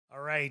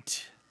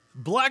right.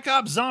 Black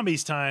Ops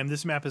Zombies time.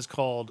 This map is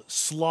called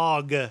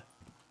SLOG.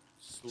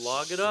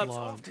 Slog it up.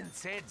 Slog.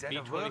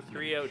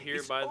 B23 out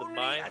here by the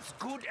buy.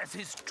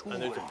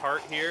 And there's a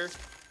part here.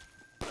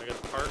 I got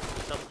a part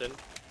for something. Is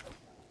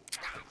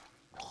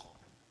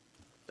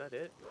that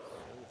it?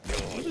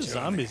 What are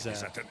zombies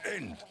at?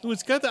 Ooh,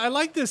 it's got I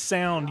like this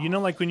sound. You know,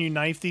 like when you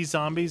knife these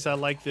zombies, I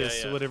like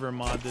this, whatever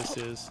mod this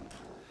is.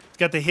 It's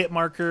got the hit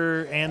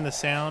marker and the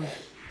sound.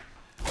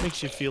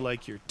 Makes you feel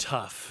like you're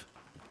tough.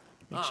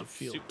 Makes you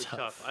feel super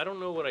tough. I don't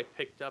know what I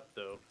picked up,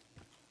 though.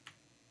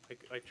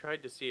 I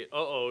tried to see it.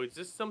 Uh-oh, is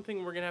this something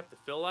we're going to have to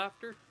fill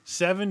after?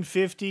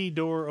 750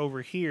 door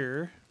over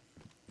here.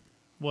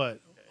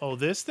 What? Oh,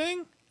 this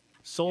thing?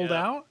 Sold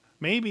out?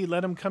 Maybe let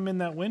them come in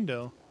that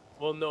window.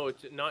 Well, no,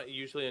 it's not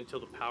usually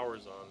until the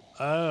power's on.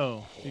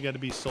 Oh, you got to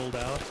be sold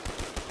out.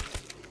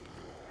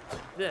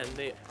 Then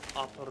the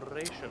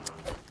operation.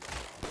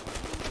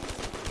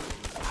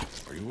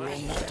 I will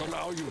not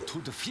allow you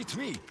to defeat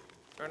me.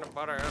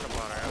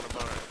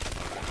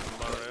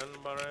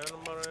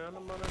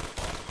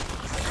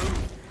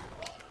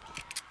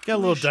 Got a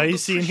little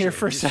dicey in here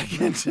for a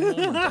second.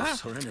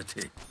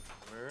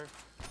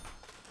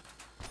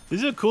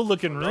 These are cool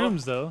looking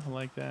rooms, though. I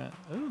like that.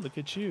 Oh, look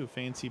at you,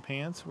 fancy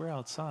pants. We're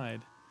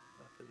outside.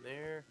 Nothing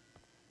there.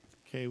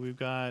 Okay, we've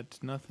got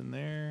nothing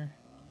there.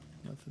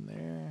 Nothing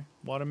there.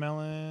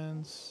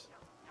 Watermelons.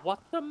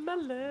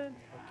 Watermelon.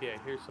 Okay, I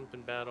hear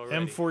something bad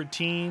already.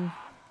 M14.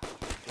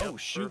 Yep, oh,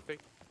 shoot.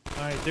 Perfect.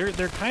 All right,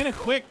 they're kind of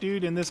quick,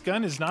 dude, and this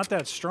gun is not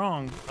that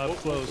strong up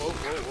close.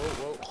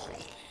 Whoa.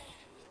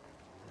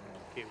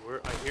 Okay,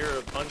 I hear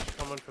a bunch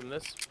coming from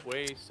this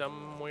way,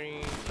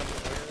 somewhere.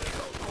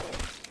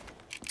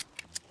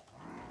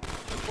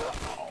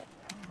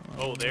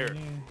 Oh, there.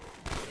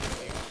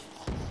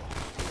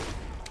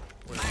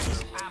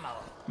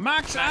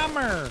 Max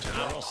Hammer!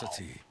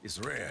 Generosity is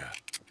rare.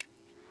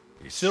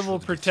 Civil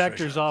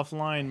Protector's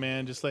offline,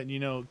 man. Just letting you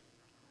know.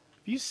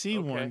 If you see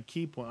one,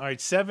 keep one. All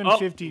right,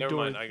 750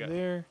 door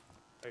there.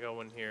 I got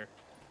one here.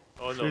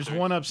 Oh, no. There's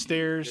one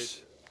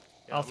upstairs.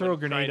 Yeah, I'll throw a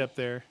grenade up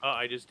there. Oh,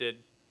 I just did.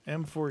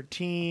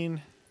 M14.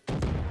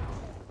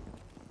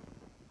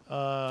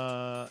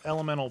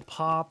 Elemental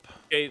pop.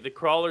 Okay, the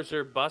crawlers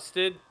are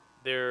busted.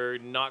 They're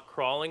not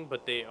crawling,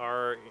 but they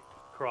are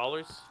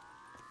crawlers.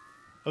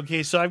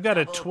 Okay, so I've got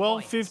a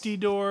 1250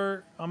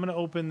 door. I'm gonna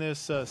open this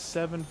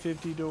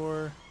 750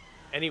 door.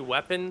 Any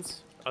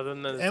weapons other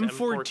than the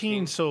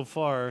M14 so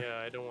far. Yeah,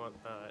 I don't want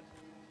that.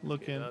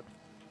 Looking.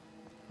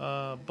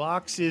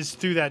 Box is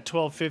through that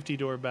 1250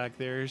 door back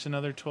there. Here's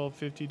another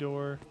 1250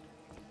 door.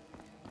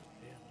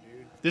 Damn,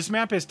 dude. This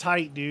map is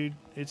tight, dude.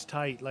 It's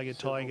tight, like a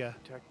Civil taiga.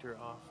 Protector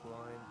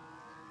offline.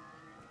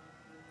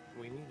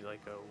 We need like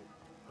a.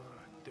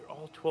 They're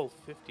all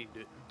 1250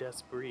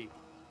 Despre.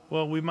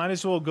 Well, we might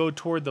as well go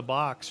toward the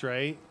box,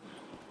 right?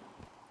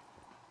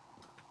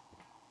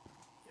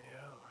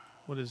 Yeah.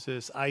 What is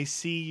this?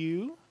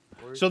 ICU?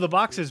 So the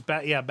box is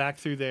back, back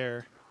through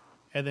there,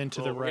 and then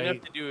to the right. We're gonna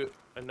have to do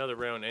another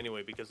round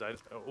anyway because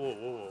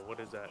whoa, what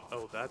is that?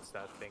 Oh, that's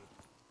that thing.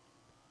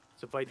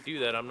 So if I do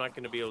that, I'm not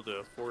gonna be able to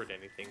afford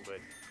anything.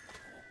 But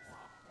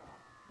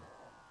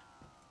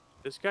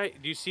this guy,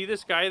 do you see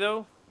this guy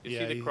though? You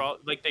see the crawl?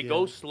 Like they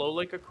go slow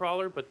like a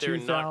crawler, but they're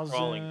not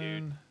crawling,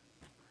 dude.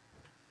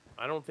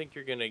 I don't think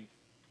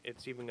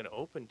it's even gonna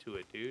open to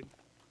it, dude.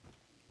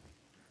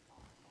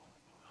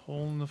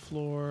 Hole in the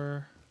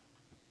floor.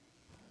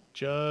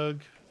 Jug.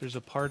 There's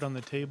a part on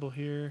the table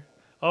here.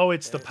 Oh,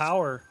 it's the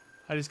power.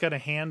 I just got a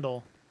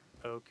handle.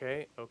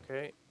 Okay.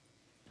 Okay,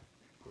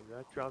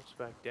 that drops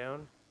back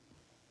down.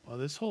 Well,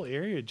 this whole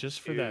area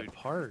just for that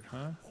part,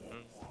 huh?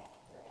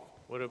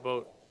 What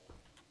about...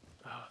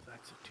 Oh,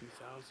 that's a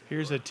 2000.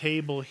 Here's a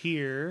table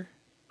here.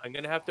 I'm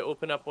going to have to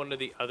open up one of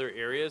the other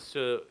areas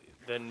so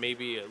then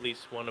maybe at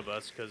least one of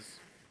us, because...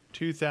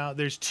 2000.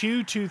 There's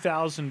two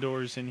 2000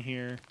 doors in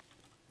here.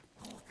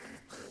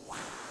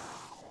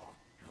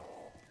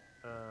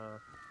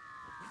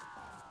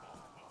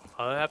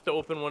 I'll have to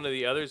open one of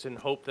the others and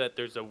hope that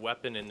there's a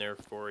weapon in there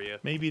for you.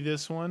 Maybe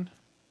this one.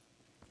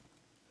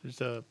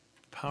 There's a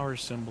power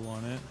symbol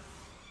on it.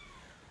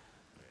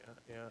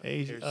 Yeah.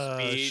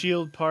 A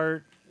shield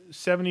part.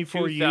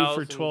 74U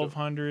for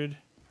 1200.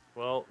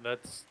 Well,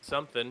 that's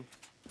something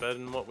better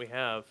than what we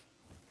have.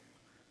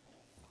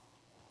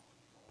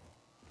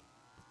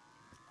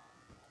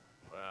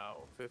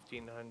 Wow,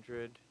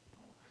 1500.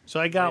 So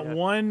I got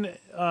one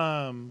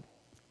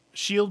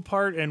shield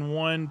part and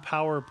one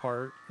power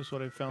part is what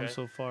I found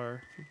so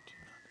far.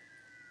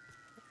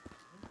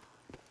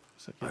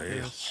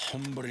 I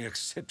humbly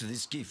accept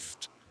this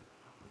gift.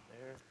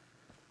 There.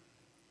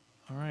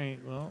 All right,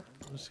 well,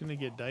 it's gonna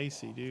get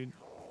dicey, dude.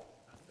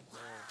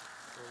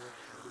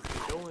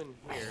 Go in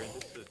here.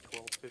 This is a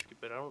 1250,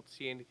 but I don't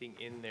see anything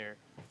in there.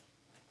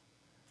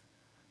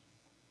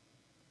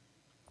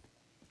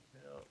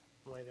 No,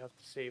 might have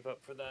to save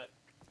up for that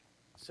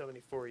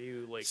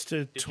 74U. Like,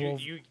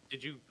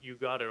 did you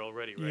got it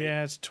already, right?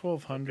 Yeah, it's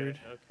 1200.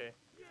 Okay.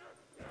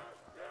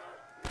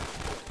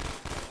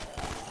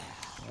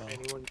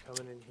 Anyone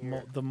coming in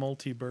here? The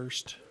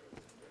multi-burst.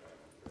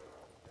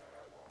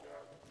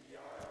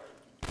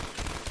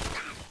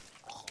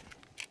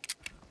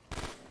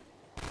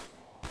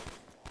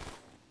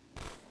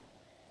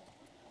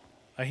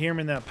 I hear him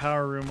in that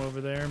power room over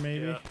there,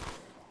 maybe. Yeah.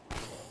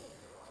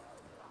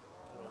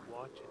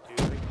 Watch it, dude.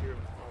 I hear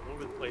him all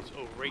over the place.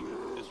 Oh, right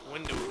this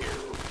window here.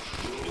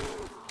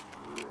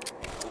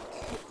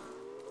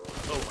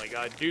 Oh my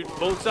god, dude.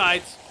 Both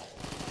sides.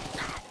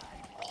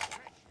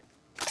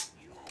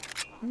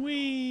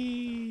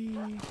 Whee!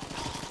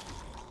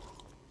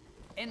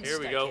 Here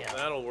we go.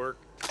 That'll work.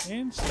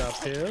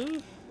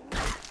 Insta-pill.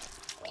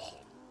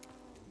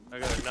 I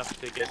got enough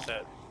to get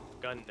that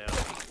gun down.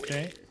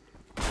 Okay.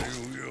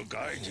 We will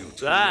guide you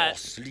to That your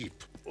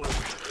sleep.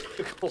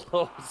 was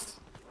close.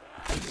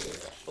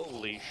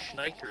 Holy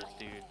shnikers,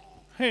 dude.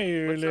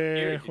 Hey, What's up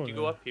here? Did you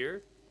go up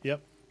here?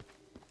 Yep.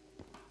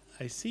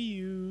 I see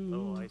you.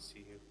 Oh, I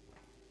see you.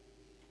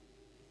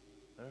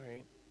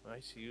 Alright. I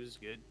see you is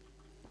good.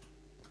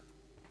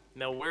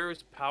 Now, where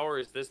is power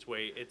is this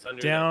way? It's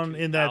under down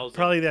that in that,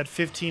 probably that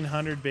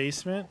 1500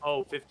 basement. Oh,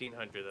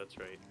 1500, that's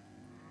right.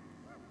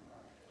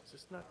 Is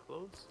this not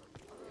close?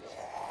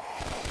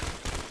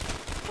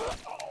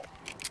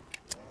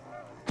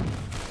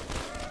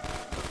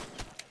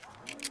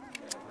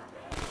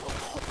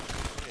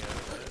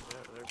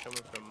 They're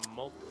coming from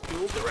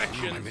multiple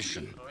directions. My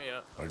mission. Oh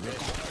yeah. I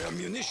require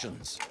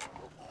munitions.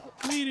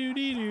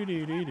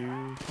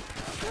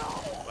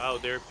 Wow,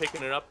 they're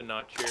picking it up a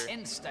notch here.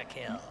 Insta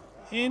kill.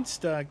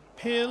 Insta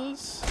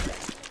pills.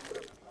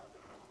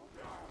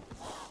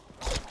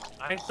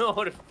 I know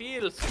what it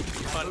feels to be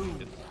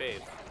punched in the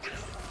face.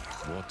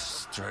 What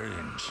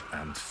strange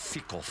and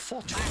fickle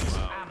fortune.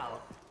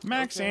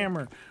 Max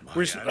hammer.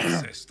 We're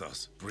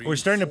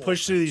starting to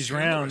push through these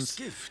rounds.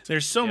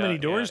 There's so many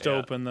doors to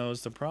open, though,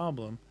 is the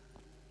problem.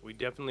 We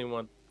definitely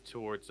want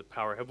towards the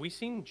power. Have we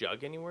seen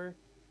Jug anywhere?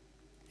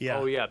 Yeah.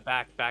 Oh, yeah,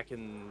 back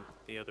in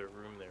the other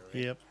room there,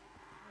 right? Yep.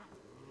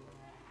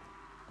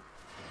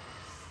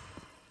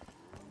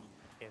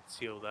 Can't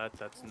seal that.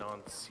 That's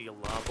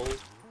non-sealable.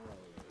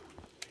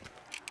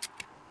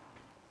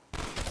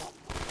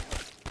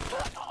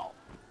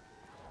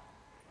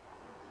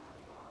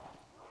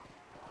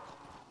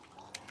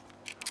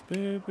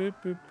 Boop, boop,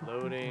 boop, boop.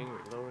 Loading,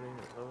 reloading,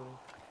 reloading.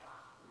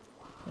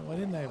 Oh, why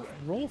didn't I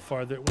roll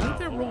farther? Why did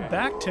that roll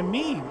back to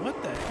me?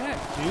 What the heck,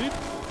 dude?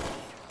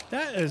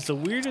 That is the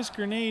weirdest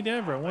grenade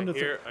ever. I wonder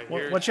if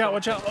watch out,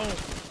 watch out. Oh,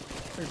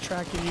 they're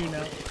tracking you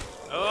now.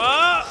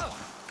 Oh!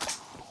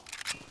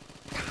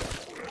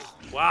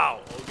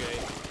 Wow, okay.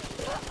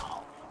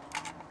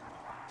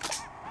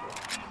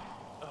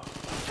 Oh,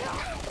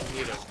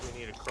 we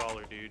need a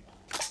crawler, dude.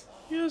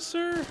 Yes,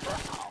 sir.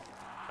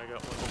 I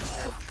got one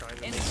here trying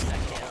to make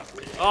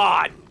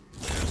Ah!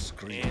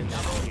 Scream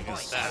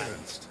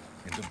silenced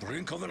in the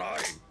brink of an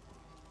eye.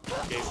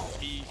 Okay,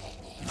 keep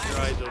your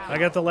eyes open. I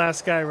got the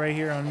last guy right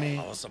here on me.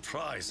 Our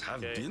supplies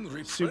have been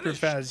replenished. Super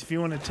fast. If you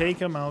want to take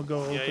him, I'll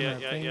go open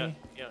that thingy.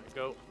 Yeah,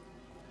 go.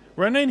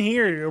 Run in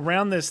here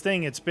around this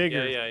thing. It's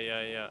bigger.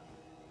 Yeah.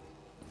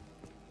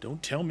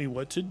 Don't tell me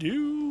what to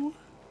do.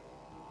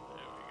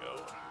 There we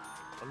go.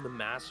 I'm the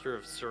master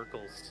of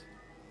circles.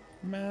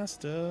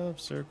 Master of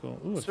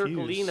circle. Ooh, a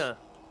Circleina.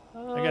 fuse.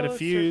 I got a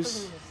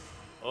fuse. Circleina.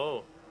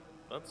 Oh,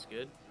 that's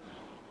good.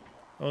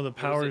 Oh, the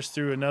power's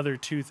through another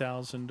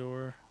 2000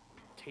 door.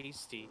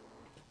 Tasty.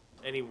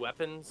 Any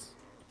weapons?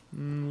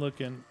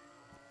 Looking.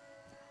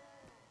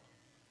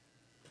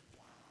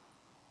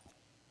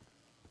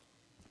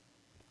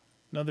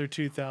 Another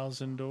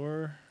 2000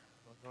 door.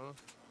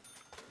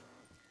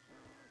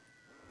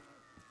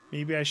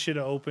 Maybe I should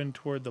have opened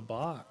toward the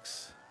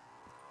box.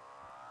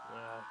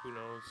 Who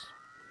knows?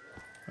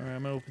 All right,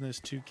 I'm gonna open this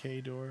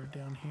 2K door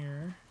down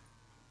here.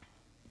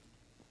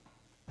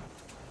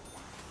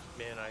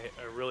 Man, I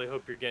really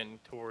hope you're getting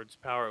towards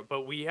power,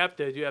 but we have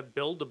to have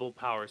buildable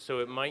power, so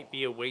it might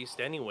be a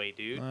waste anyway,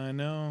 dude. I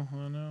know.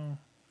 Oh my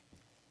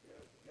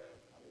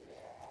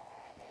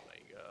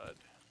god.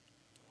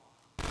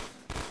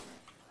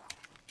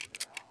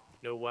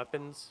 No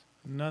weapons?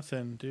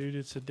 Nothing, dude.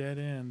 It's a dead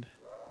end.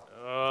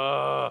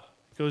 Ugh.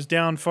 Goes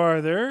down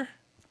farther.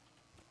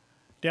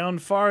 Down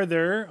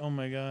farther. Oh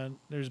my god.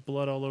 There's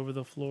blood all over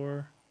the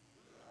floor.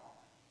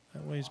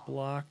 That way's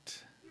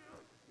blocked.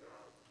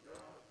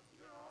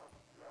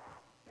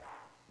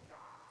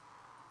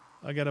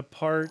 I got a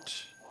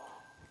part.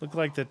 Look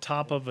like the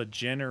top of a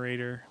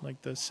generator.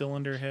 Like the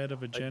cylinder head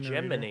of a generator.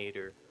 A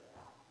Geminator.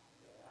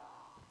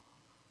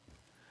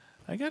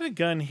 I got a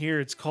gun here.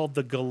 It's called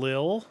the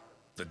Galil.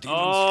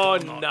 Oh,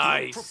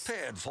 nice.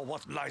 Prepared for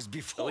what lies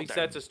before At least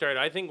that's a start.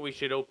 I think we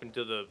should open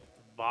to the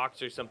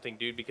box or something,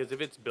 dude, because if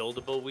it's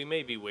buildable, we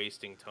may be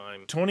wasting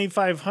time.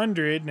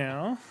 2,500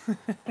 now.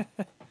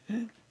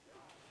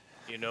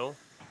 You know?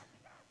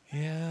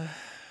 Yeah.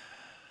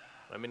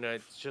 I mean,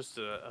 it's just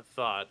a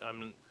thought.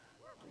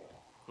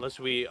 Unless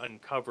we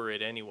uncover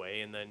it anyway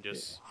and then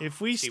just...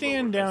 If we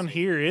stand down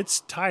here,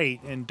 it's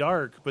tight and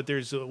dark, but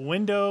there's a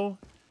window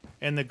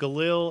and the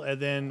Galil, and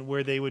then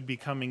where they would be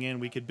coming in,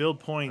 we could build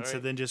points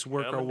and then just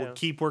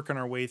keep working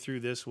our way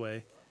through this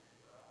way.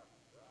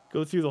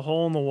 Go through the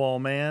hole in the wall,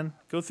 man.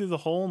 Go through the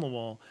hole in the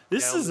wall.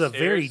 This is a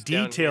very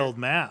detailed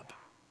map.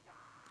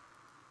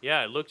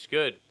 Yeah, it looks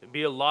good. It'd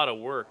be a lot of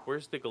work.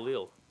 Where's the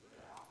Galil?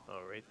 Oh,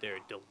 right there.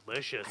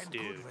 Delicious, I'm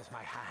dude. good with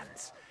my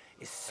hands,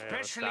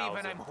 especially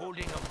when I'm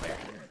holding a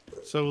weapon.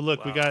 So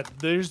look, we got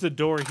there's the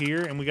door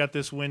here, and we got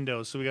this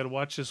window. So we got to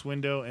watch this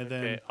window, and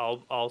then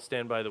I'll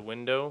stand by the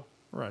window.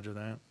 Roger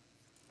that.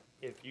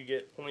 If you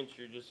get points,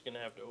 you're just gonna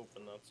have to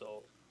open. That's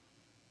all.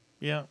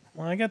 Yeah.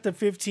 Well, I got the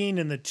 15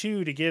 and the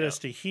 2 to get us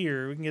to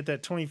here. We can get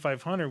that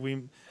 2,500.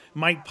 We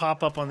might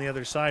pop up on the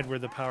other side where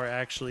the power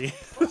actually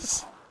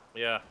is.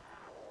 Yeah.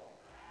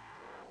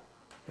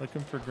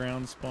 Looking for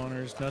ground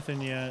spawners.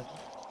 Nothing yet.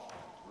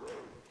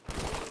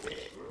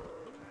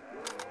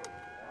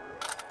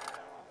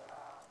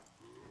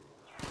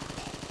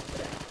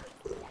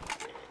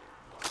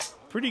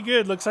 Pretty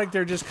good. Looks like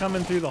they're just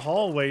coming through the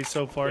hallway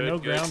so far. Good, no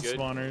good, ground good.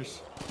 spawners.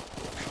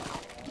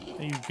 I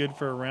think he's good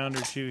for a round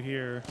or two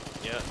here.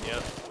 Yeah,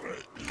 yeah.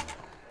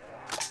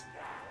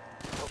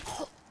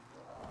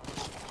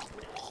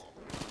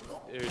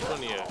 There's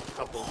only a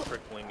couple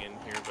trickling in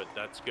here, but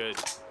that's good.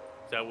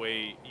 That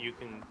way you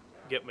can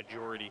get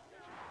majority.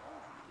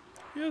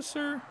 Yes,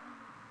 sir.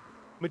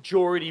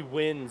 Majority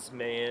wins,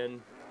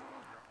 man.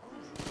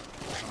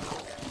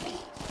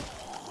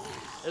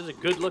 That's a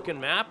good-looking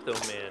map, though,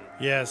 man.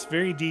 Yes,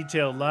 very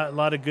detailed.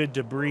 Lot of good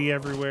debris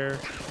everywhere.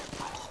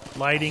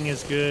 Lighting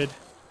is good.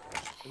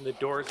 And the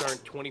doors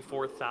aren't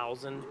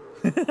 24,000.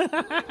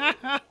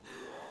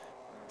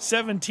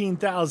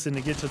 17,000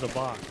 to get to the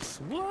box.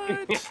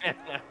 What?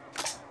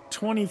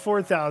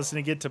 24,000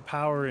 to get to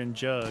power and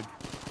jug.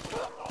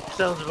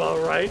 Sounds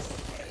about right.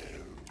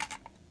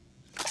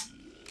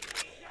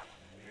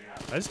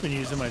 I've just been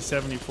using my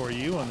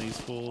 74U on these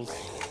fools.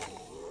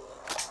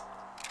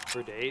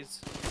 For days.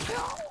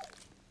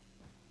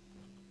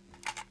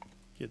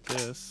 Get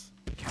this.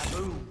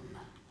 Kaboom.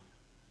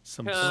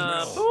 Some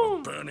Smell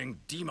of burning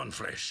demon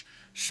flesh.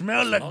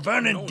 smell like not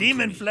burning unknown to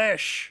demon me.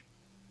 flesh.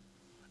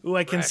 Ooh,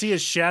 I can see a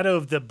shadow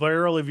of the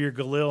barrel of your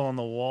Galil on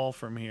the wall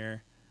from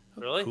here.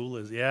 How Really? cool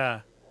is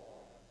yeah.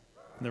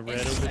 And the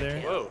red over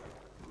there. Whoa.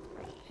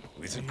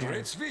 With a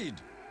great speed,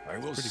 I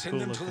will Pretty send cool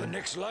them to the looking.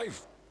 next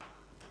life.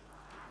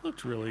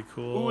 Looked really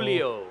cool.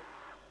 Julio.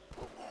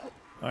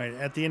 All right,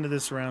 at the end of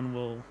this round,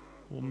 we'll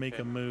make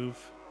a move.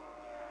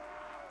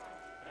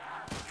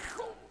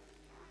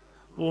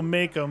 We'll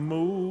make a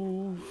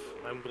move.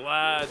 I'm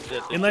glad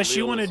that the Unless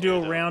you Jaleel want to is do here,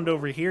 a though. round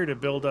over here to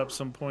build up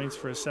some points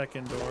for a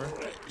second door.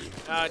 It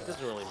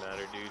doesn't really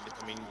matter, dude.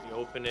 I mean, you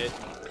open it.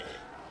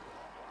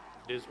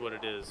 It is what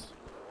it is.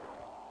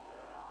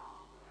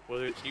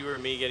 Whether it's you or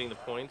me getting the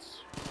points,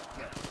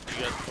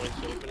 you got the points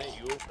to open it,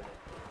 you open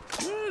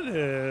it. What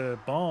a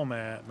bomb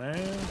at,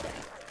 man.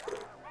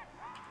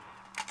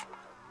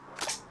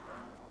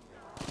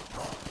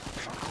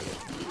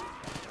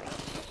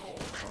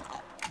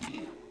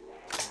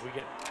 If we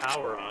get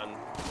power on,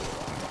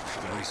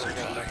 Very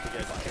supply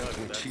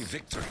to achieve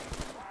victory.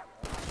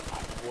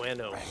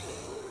 bueno.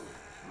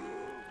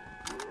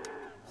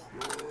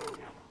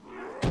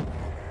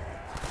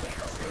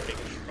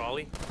 Taking the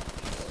trolley.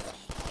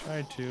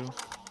 Try to.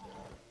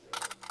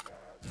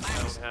 I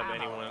don't have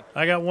anyone.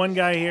 I got one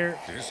guy here.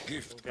 This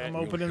gift Okay. I'm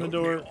will opening the help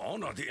door. me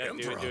honor the Yeah, do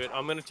Emperor. it, do it.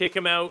 I'm gonna take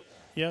him out.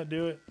 Yeah,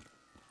 do it.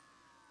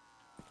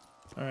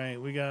 All right,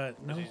 we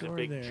got no He's a door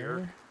big there.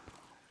 jerk.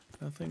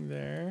 Nothing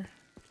there.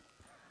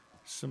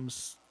 Some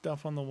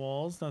stuff on the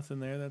walls. Nothing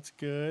there. That's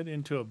good.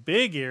 Into a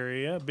big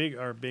area.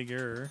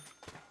 Bigger.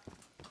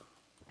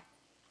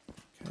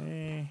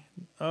 Okay.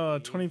 Oh,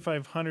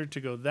 2,500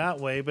 to go that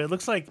way. But it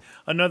looks like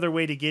another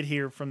way to get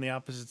here from the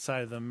opposite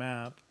side of the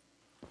map.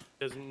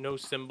 Doesn't no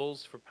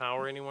symbols for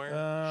power anywhere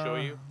show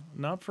you?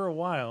 Not for a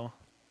while.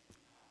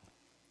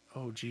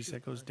 Oh, geez,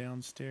 that goes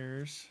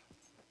downstairs.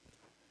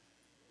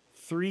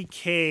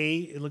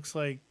 3K. It looks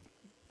like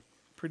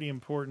pretty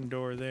important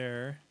door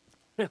there.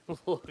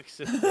 Looks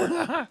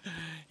important.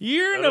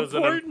 You're an That is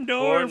important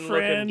door, important-looking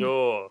friend.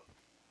 door.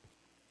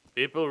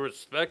 People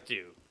respect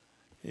you.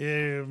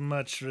 Yeah,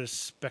 much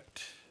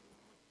respect.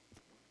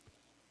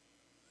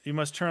 You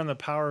must turn on the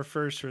power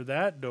first for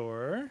that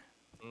door.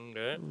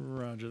 Okay.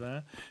 Roger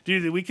that.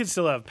 Dude, we could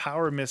still have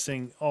power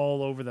missing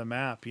all over the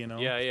map, you know?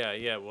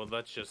 Yeah. Well,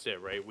 that's just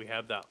it, right? We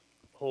have that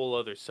whole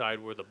other side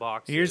where the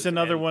box is. Here's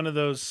another and- one of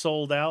those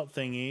sold out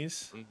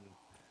thingies. Mhm.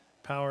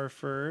 Power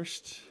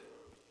first.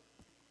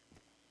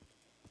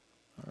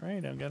 All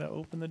right, I've got to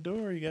open the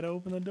door. You got to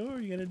open the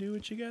door. You got to do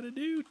what you got to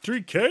do.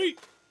 3K.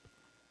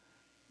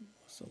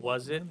 That's a lot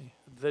Was of it money.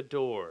 the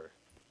door?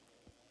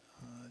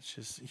 It's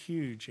just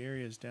huge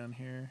areas down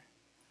here.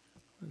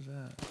 What is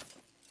that?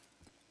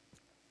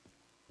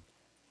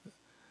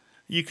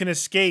 You can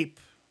escape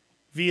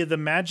via the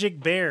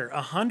magic bear.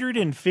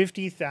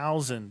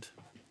 150,000.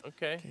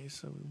 Okay. Okay,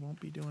 so we won't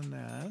be doing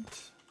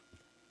that.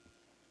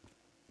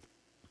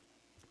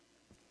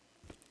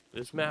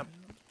 This map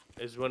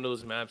is one of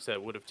those maps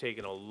that would have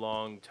taken a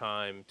long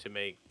time to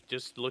make.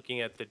 Just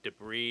looking at the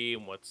debris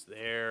and what's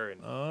there,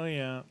 and Oh,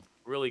 yeah.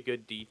 really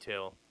good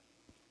detail.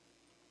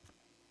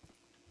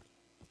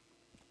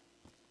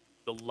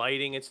 The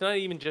lighting, it's not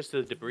even just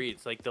the debris,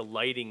 it's like the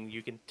lighting.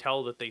 You can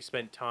tell that they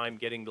spent time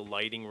getting the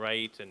lighting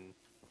right, and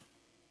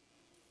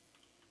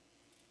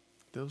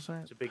Those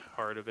aren't... it's a big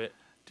part of it.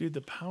 Dude,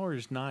 the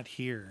power's not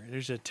here.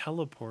 There's a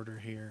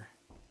teleporter here.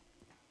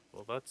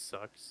 Well, that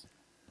sucks.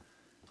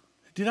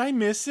 Did I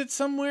miss it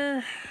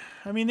somewhere?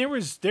 I mean, there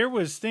was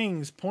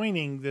things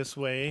pointing this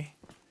way.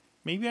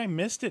 Maybe I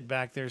missed it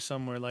back there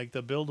somewhere, like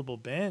the buildable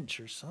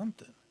bench or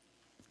something.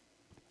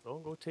 Oh,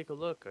 go take a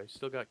look. I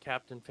still got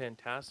Captain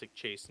Fantastic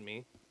chasing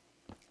me.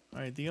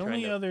 All right, the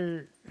only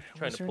other...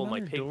 Trying to pull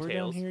my door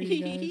pigtails. down here,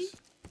 you guys?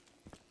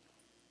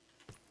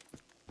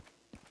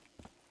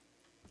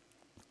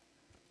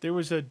 There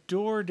was a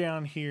door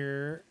down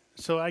here.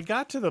 So I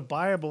got to the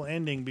viable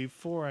ending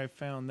before I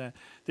found that.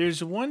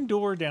 There's one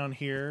door down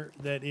here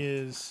that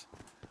is...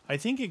 I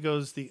think it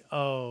goes the...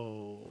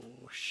 Oh,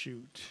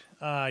 shoot.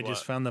 I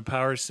just found the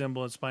power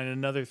symbol. It's behind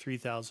another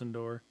 3,000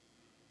 door.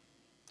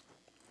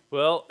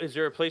 Well, is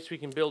there a place we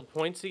can build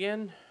points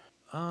again?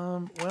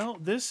 Well,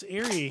 this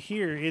area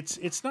here,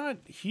 it's not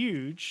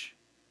huge.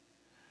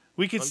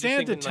 We could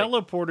stand at the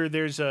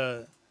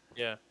teleporter.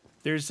 Yeah.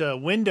 There's a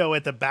window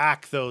at the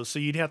back, though, so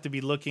you'd have to be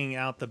looking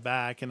out the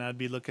back, and I'd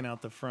be looking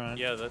out the front.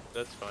 Yeah,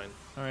 that's fine.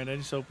 All right, I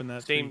just opened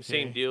that.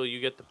 Same deal. You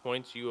get the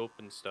points, you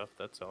open stuff.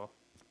 That's all.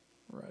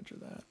 Roger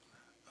that.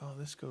 Oh,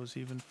 this goes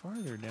even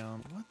farther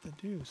down. What the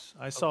deuce?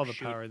 I saw the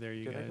power there,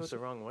 you guys. Did I go the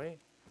wrong way?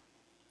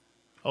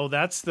 Oh,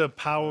 that's the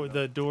power.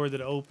 The door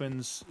that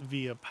opens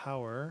via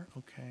power.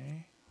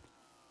 Okay.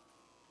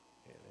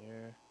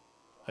 There.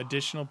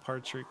 Additional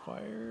parts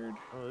required.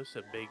 Oh, this is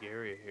a big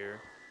area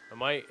here.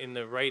 Am I in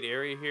the right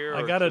area here?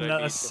 I got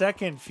a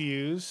second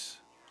fuse.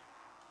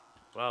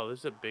 Wow, this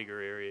is a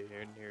bigger area here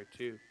in here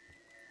too.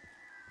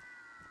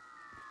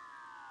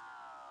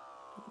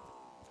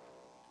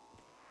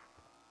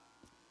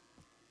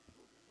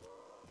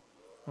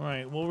 All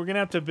right, well, we're going to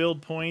have to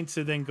build points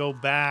and then go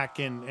back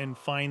and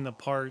find the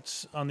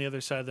parts on the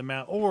other side of the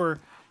map. Or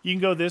you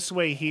can go this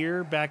way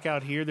here, back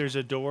out here. There's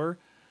a door,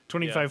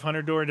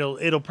 2,500 door.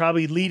 It'll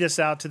probably lead us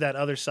out to that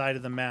other side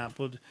of the map.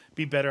 We'll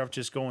be better off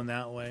just going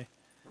that way.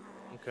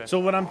 Okay. So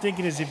what I'm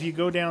thinking is if you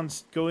go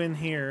in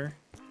here.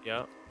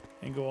 Yeah.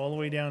 And go all the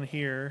way down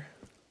here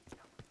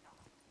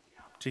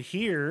to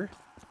here.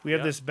 We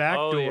have this back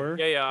door.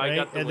 Yeah, right? I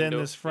got the and window.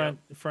 Then this front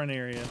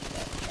area.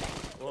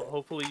 Well,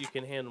 hopefully you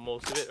can handle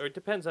most of it. Or it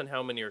depends on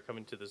how many are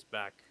coming to this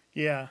back.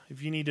 Yeah,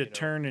 if you need to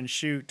turn and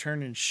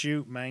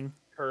shoot, man.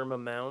 Perma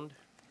mound.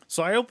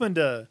 So I opened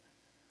a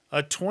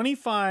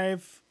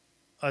 25,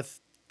 a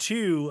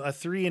 2, a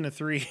 3, and a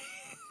 3.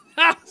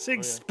 It's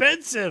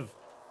expensive.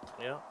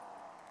 Yeah.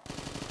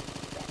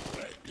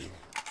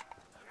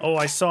 Oh,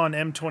 I saw an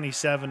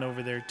M27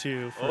 over there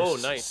too for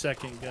nice.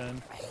 Second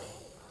gun.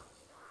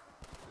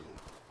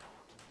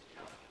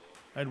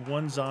 I had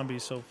one zombie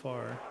so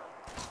far.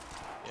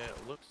 Yeah,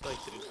 it looks like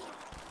there's...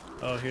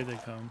 Oh, here they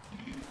come.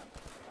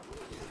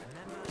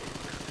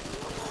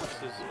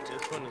 This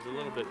one is a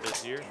little bit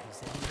busier.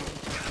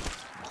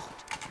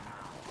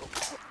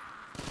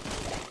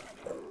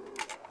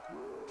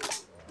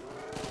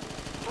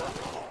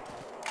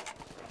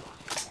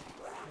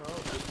 Well,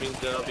 this means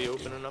that I'll be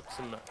opening up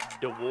some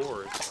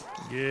doors.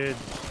 Good.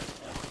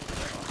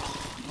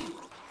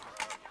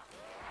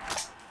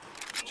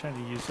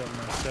 Trying to use up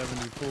my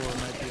 74.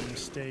 Might be a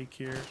mistake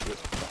here.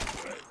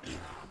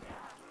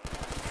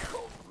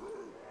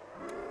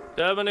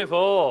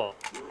 74.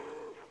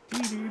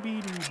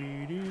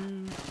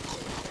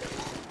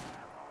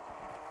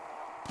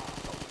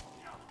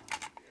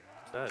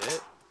 Is that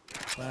it?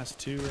 Last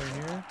two right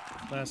here.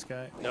 Last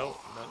guy. No,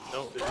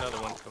 there's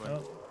another one coming.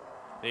 Oh.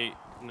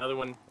 Another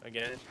one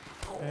again.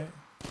 Okay.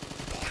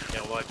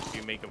 Yeah, watch if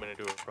you make him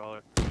into a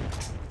crawler.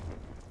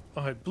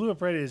 Oh, it blew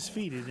up right at his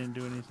feet. He didn't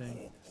do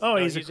anything. Oh,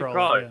 no, he's a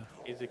crawler. Yeah.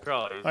 He's a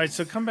crawler. All right,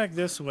 so come back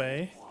this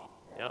way.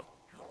 Yep.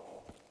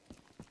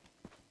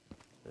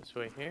 This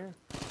way here.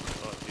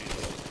 Oh, dude.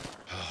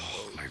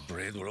 Oh, my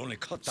brain will only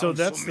cut down so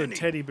that's so the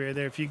teddy bear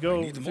there. If you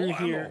go through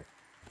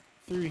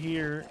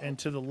here, and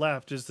to the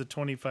left is the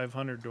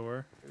 2,500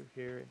 door. Through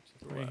here and to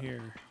the right left.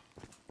 here.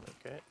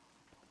 Okay.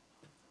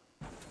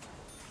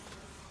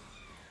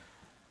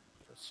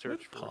 Let's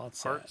search for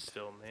parts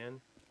still,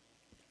 man.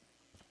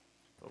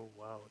 Oh,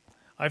 wow.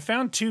 I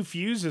found 2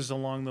 fuses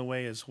along the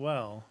way as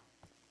well.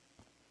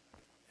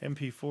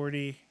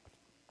 MP40.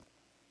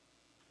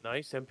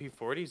 Nice.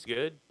 MP40's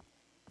good.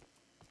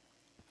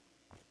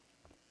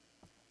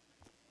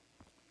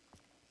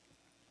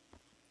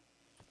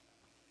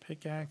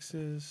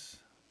 Pickaxes.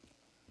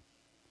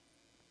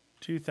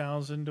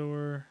 2,000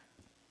 door.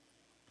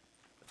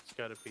 That's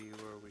got to be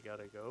where we got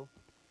to go.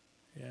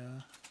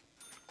 Yeah.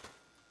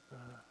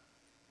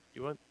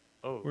 You want...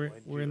 Oh,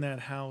 we're in that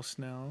house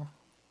now.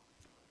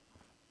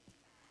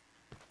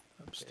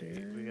 Upstairs.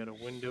 Okay, we got a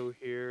window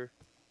here.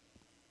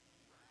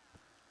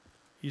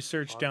 You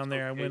searched down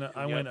there. I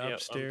went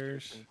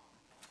upstairs.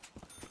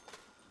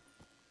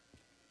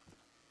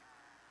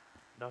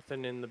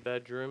 Nothing in the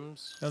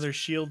bedrooms. Another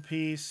shield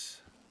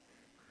piece.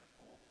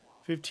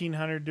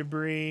 1,500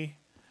 debris.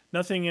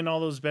 Nothing in all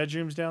those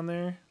bedrooms down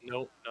there?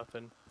 Nope,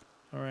 nothing.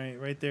 All right,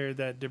 right there,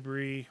 that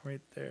debris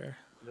right there.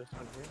 This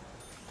one here.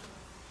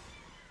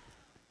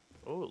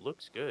 Oh, it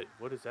looks good.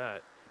 What is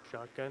that?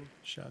 Shotgun?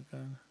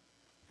 Shotgun.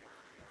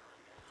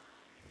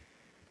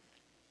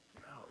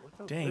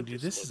 Dang,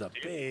 dude, this is a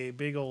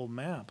big old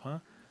map, huh?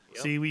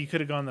 Yep. See, we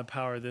could have gone the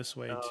power this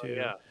way, too.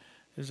 Yeah.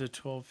 There's a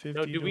 1250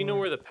 No, do we know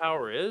where the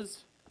power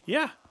is?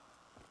 Yeah.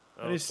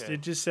 Okay.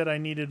 It just said I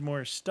needed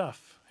more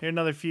stuff. Here,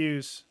 another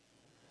fuse.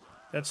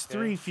 That's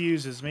 3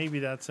 fuses. Maybe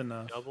that's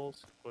enough.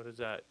 Doubles? What is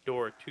that?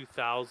 Door,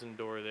 2000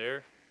 door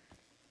there.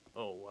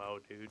 Oh, wow,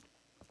 dude.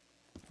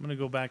 I'm going to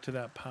go back to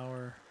that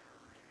power.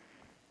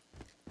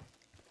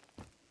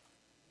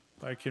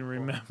 If I can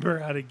remember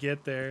how to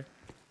get there.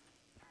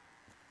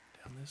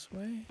 Down this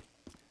way?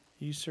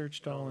 You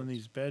searched all in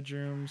these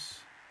bedrooms.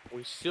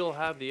 We still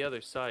have the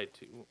other side,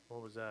 too.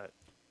 What was that?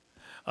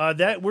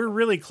 That we're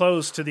really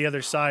close to the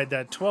other side.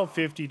 That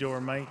 1250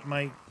 door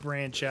might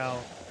branch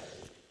out.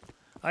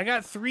 I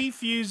got 3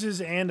 fuses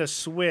and a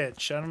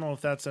switch. I don't know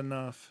if that's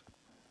enough.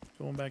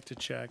 Going back to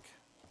check.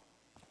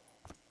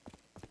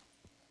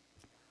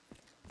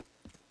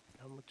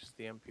 How much is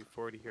the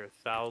MP40 here?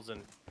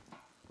 1,000.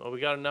 Well, we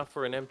got enough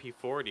for an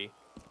MP40.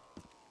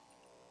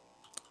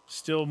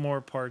 Still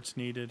more parts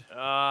needed.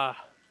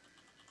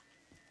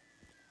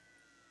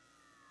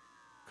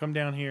 Come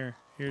down here.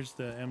 Here's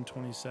the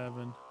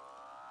M27.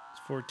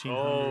 It's 1400.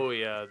 Oh,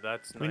 yeah,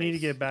 that's nice. We need to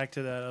get back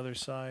to that other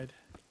side.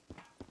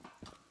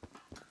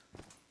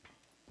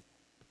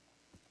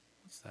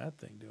 What's that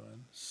thing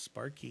doing?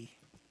 Sparky.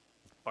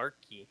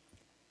 Sparky.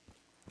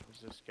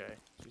 Where's this guy?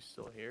 Is he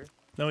still here?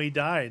 No, he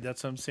died.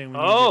 That's what I'm saying.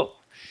 Oh!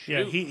 Shoot.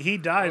 Yeah, he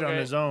died on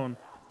his own.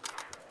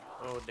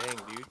 Oh, dang,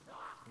 dude.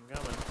 I'm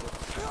coming.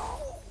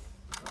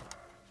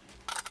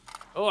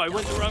 Oh, I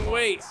went the wrong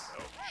way.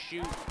 Oh,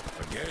 shoot.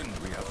 Again,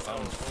 we have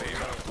found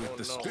favor with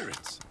the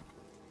spirits.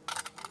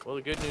 Well,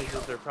 the good news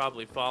is they're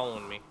probably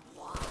following me.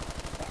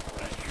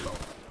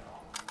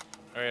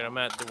 Alright, I'm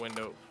at the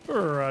window.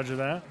 Roger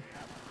that.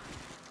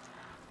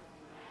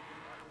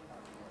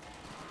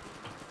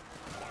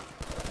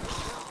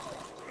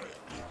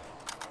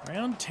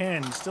 Round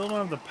 10. Still don't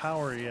have the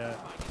power yet.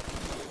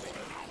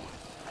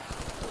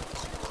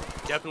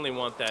 Definitely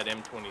want that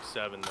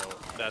M27 though.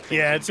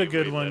 Yeah, it's a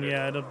good one.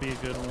 Yeah, it'll be a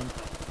good one.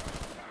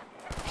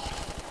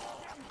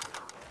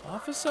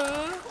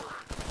 Officer.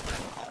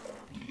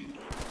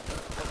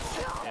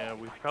 Yeah,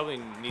 we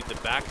probably need the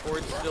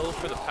backboard still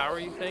for the power.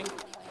 You think?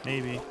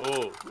 Maybe.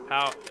 Oh,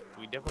 how?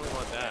 We definitely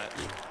want that.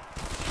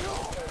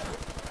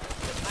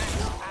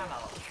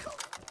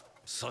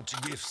 Such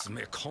gifts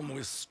may come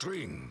with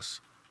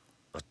strings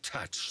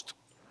attached.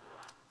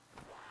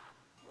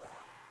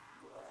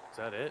 Is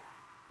that it?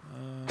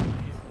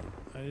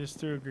 I just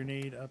threw a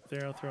grenade up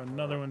there. I'll throw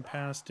another one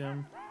past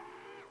him.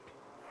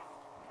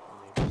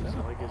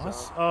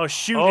 Oh,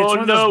 shoot. Oh, it's one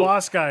of those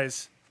boss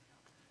guys.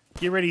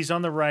 Get ready. He's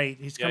on the right.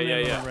 He's coming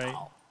in on the right.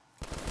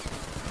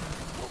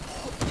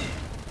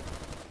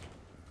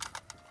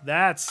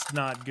 That's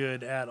not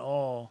good at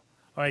all.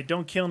 All right,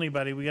 don't kill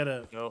anybody. We got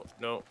to...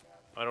 No.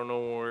 I don't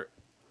know where...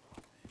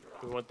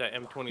 We want that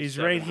M27. He's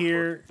right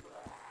here.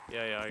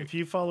 Yeah. If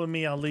you follow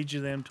me, I'll lead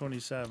you to the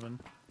M27.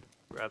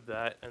 Grab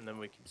that, and then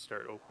we can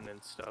start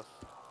opening stuff.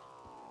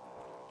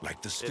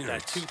 Like the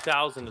spirits. That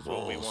 2000 is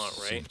what we want,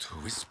 right?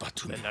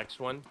 The next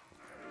one.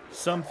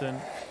 Something.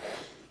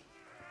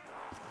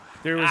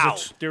 There was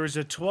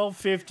a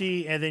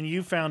 1250, and then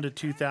you found a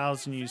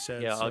 2000. You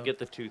said. Yeah, so. I'll get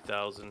the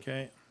 2000.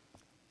 Okay.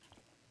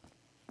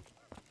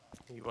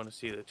 You want to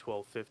see the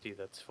 1250?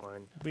 That's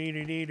fine.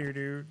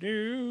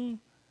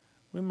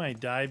 We might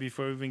die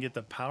before we even get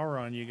the power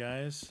on, you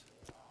guys.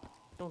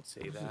 Don't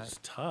say that. It's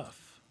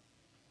tough.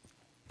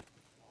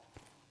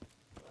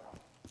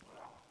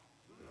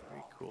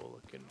 Very cool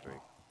looking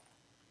brick.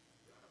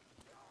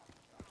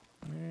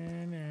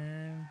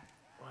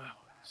 Wow,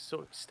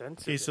 so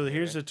extensive. Okay, so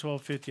here's a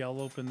 1250.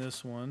 I'll open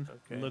this one.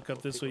 Okay, look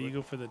up this way. You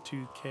go for the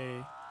 2K.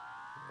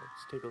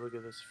 Let's take a look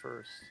at this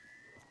first.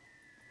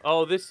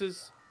 Oh, this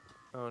is...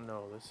 Oh,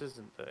 no, this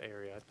isn't the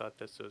area. I thought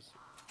this was...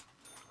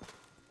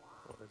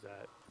 What is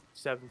that?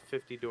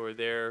 750 door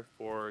there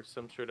for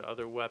some sort of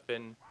other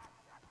weapon.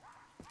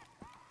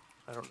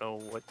 I don't know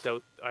what's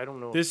out. I don't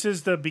know. This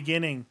is the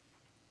beginning.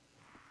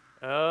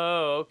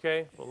 Oh,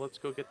 okay. Well, let's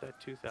go get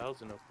that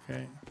 2000.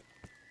 Okay.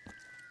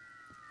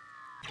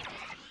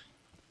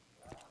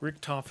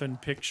 Richtofen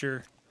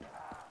picture.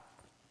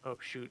 Oh,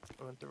 shoot.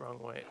 I went the wrong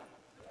way.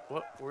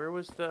 What? Where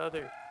was the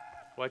other?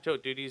 Watch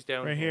out, dude. He's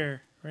down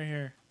here. Right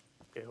here.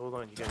 Okay, hold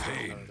on. You the guys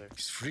pain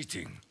is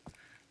fleeting.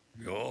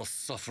 Your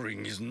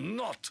suffering is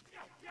not.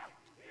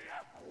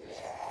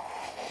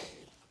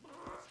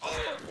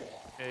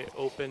 Okay,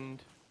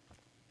 opened.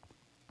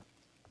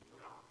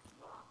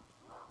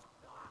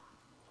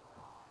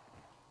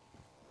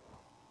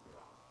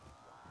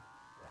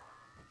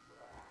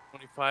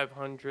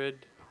 $2,500.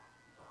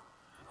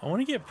 I want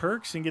to get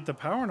perks and get the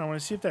power, and I want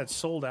to see if that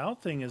sold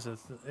out thing is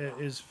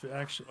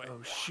actually.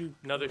 Oh shoot!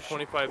 Another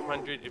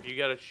 2,500. If you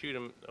gotta shoot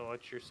him,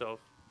 watch yourself.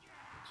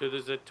 So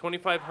there's a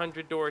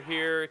 2,500 door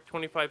here,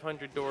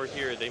 2,500 door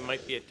here. They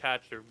might be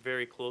attached. They're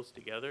very close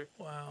together.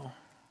 Wow.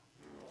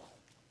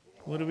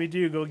 What do we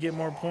do? Go get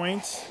more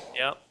points?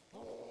 Yep.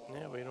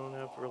 Yeah, we don't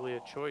have really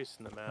a choice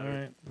in the matter. All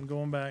right, I'm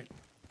going back.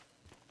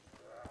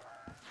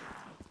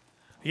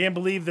 I can't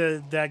believe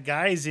that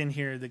guy's in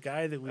here. The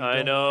guy that we I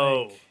don't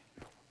know. like.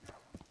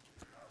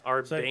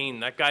 Our So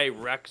Bane. That guy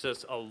wrecks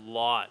us a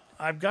lot.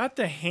 I've got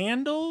the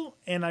handle,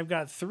 and I've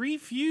got 3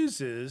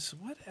 fuses.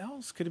 What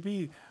else could it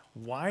be?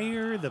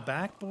 Wire, the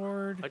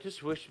backboard. I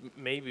just wish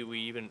maybe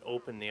we even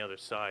opened the other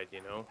side,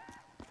 you know?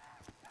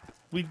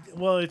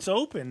 Well, it's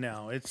open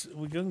now.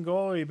 We can go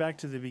all the way back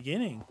to the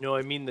beginning. No,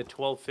 I mean the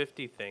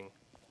 1250 thing,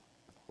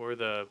 where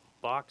the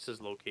box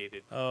is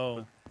located.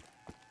 Oh.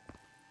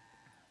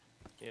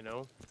 You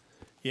know?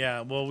 Yeah,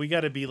 well, we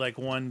got to be like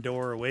 1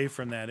 door away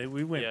from that.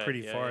 We went Yeah, pretty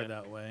yeah, far yeah.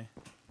 that way.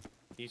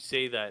 You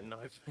say that, and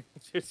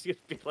there's gonna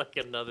be like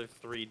another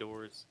 3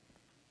 doors.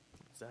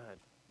 What's that?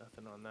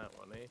 Nothing on that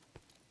one, eh?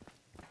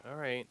 All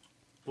right.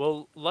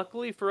 Well,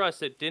 luckily for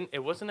us,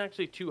 it wasn't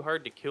actually too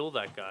hard to kill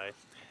that guy.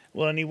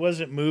 Well, and he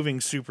wasn't moving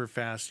super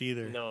fast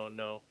either. No,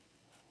 no.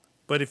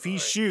 But if he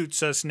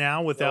shoots us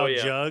now without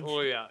Jug,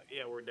 Oh yeah,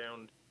 yeah, we're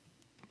down.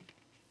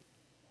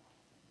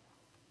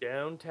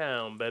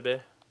 Downtown,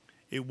 baby.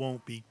 it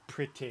won't be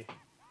pretty.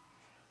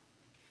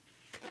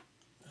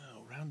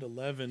 Oh, round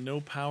 11, no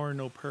power,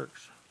 no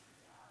perks.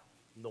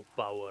 No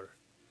power,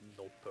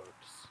 no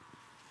perks.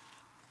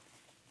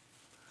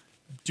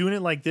 Doing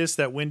it like this,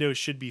 that window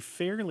should be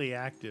fairly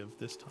active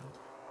this time.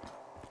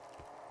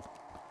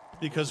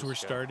 Because we're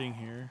starting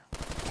here.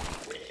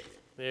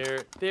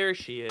 There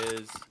she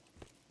is.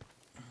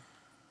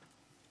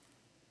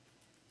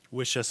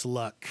 Wish us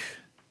luck.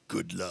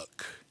 Good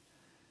luck.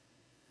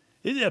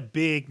 This is a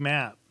big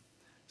map.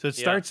 So it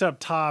starts up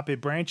top. It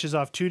branches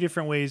off 2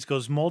 different ways,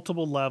 goes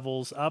multiple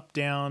levels, up,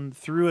 down,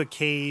 through a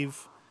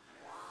cave.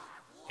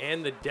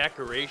 And the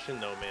decoration,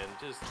 though, man.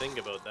 Just think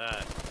about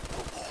that.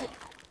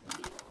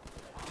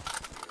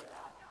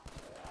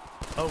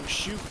 Oh,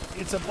 shoot.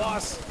 It's a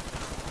boss.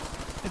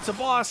 It's a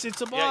boss.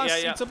 It's a boss.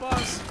 Yeah. It's a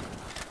boss.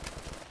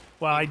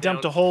 Wow, I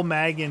dumped a whole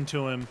mag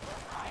into him.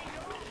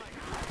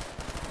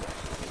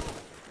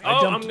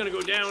 Oh, I'm going to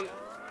go down.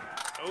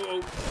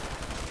 Oh.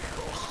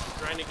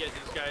 Trying to get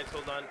these guys.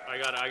 Hold on. I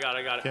got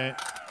it. Okay.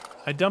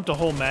 I dumped a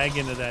whole mag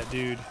into that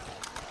dude.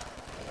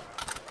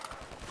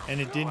 And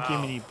it didn't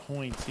give me any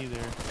points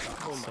either.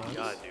 Oh my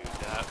god, dude.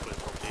 That was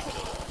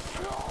ridiculous.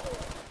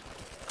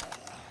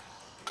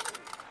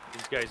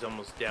 These guys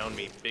almost downed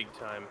me big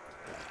time.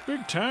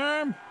 Big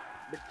time.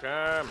 Big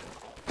time.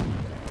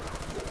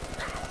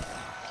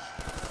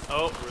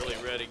 Oh, really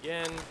red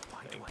again.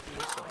 Thank you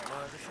so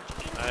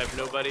much. I have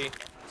nobody.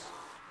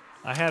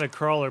 I had a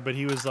crawler, but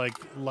he was like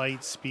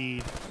light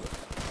speed.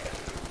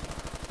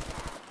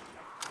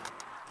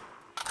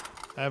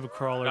 I have a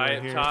crawler Guy right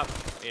up here. top.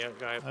 Yeah,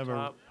 guy up I have a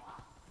top.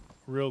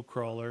 real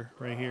crawler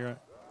right here.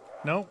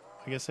 Nope,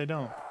 I guess I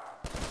don't.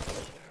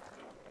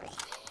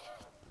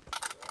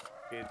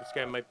 Okay, this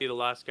guy might be the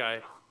last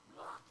guy.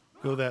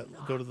 Go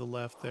to the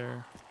left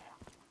there.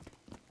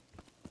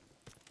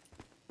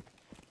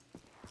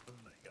 Oh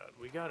my god,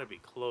 we gotta be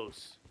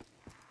close.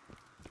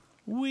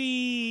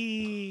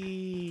 Wee.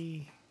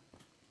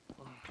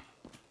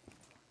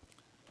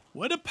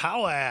 What a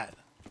power at?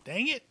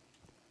 Dang it.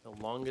 The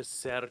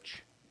longest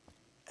search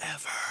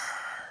ever.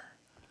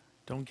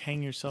 Don't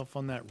hang yourself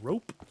on that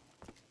rope.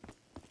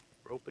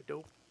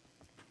 Rope-a-dope.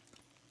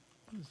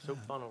 Soap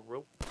on a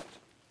rope.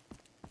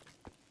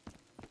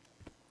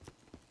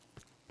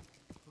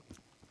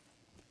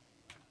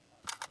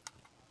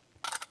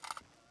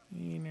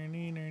 Neener,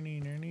 neener,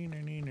 neener,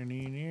 neener, neener,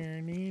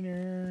 neener,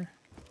 neener.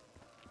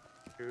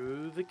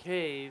 Through the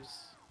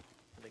caves,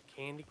 the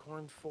candy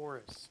corn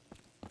forest.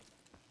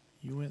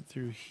 You went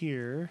through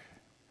here.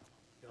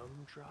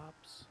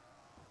 Gumdrops.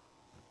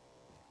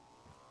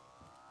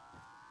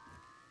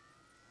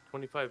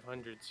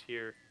 2500's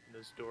here in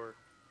this door.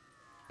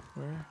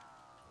 Where?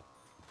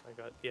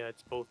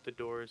 It's both the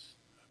doors.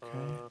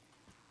 Okay.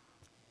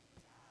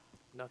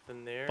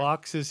 Nothing there.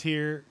 Box is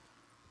here.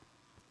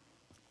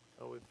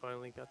 Oh, we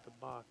finally got the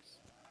box.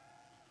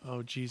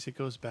 Oh, geez, it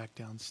goes back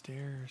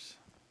downstairs.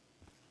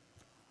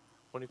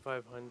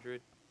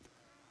 2500.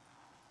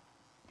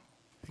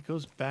 It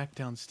goes back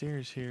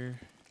downstairs here.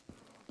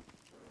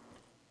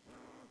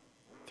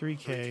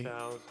 3K.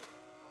 3000.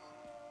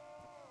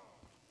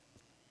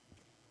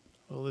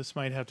 Well, this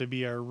might have to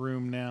be our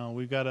room now.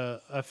 We've got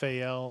a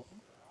FAL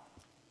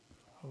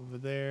over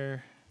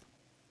there.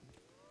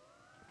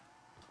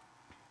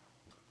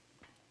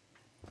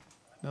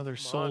 Another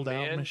sold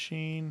out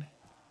machine.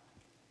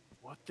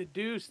 What the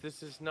deuce?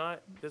 This does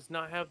not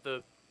have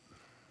the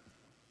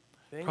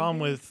thing. Problem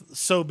with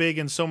so big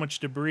and so much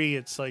debris,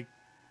 it's like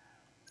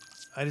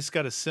I just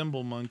got a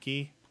cymbal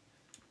monkey.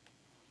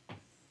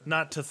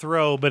 Not to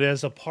throw, but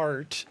as a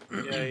part.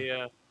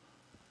 Yeah.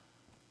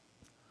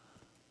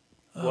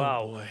 Oh,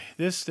 wow. Boy.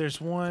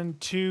 There's 1,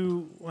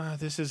 2. Wow,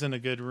 this isn't a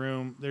good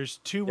room. There's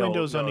 2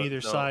 windows on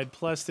either side,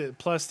 plus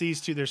these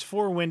 2. There's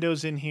 4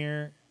 windows in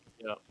here.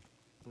 Yeah,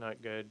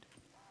 not good.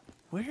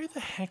 Where the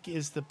heck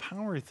is the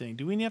power thing?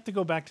 Do we have to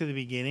go back to the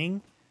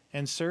beginning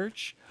and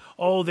search?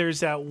 Oh, there's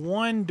that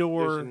one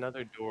door. There's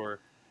another door.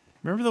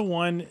 Remember the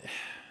one?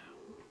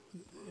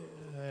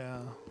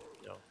 Yeah.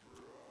 No.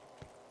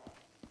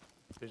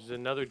 There's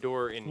another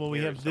door in here. Well, we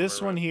have this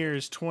one here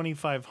is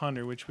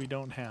 2,500, which we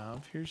don't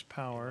have. Here's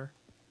power.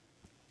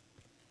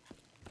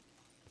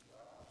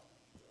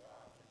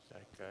 There's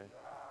that guy.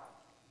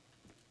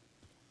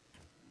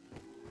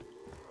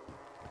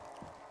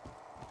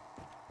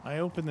 I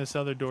open this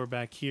other door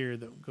back here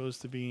that goes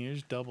to being.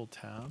 Here's double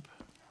tap.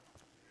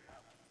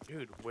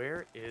 Dude,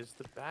 where is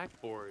the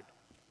backboard?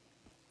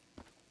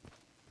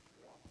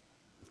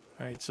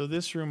 All right, so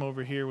this room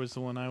over here was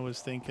the one I was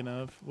thinking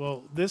of.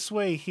 Well, this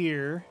way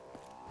here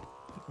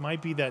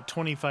might be that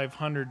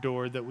 2,500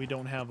 door that we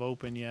don't have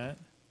open yet.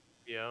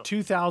 Yeah.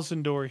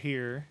 2,000 door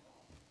here.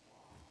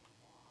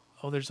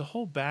 Oh, there's a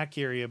whole back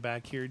area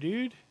back here,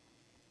 dude.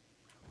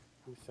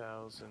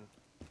 2,000.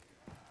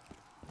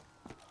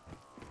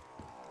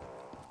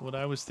 What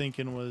I was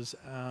thinking was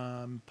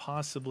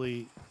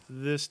possibly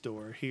this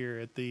door here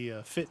at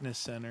the fitness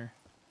center.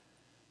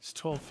 It's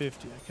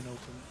 1250. I can open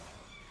it.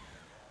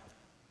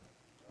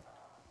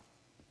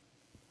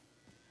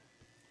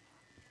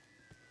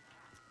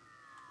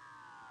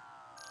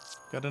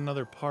 Got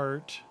another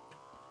part.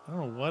 I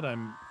don't know what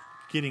I'm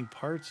getting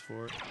parts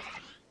for.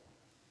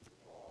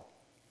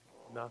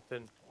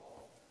 Nothing.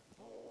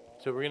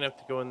 So we're gonna have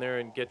to go in there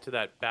and get to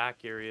that back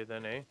area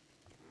then, eh?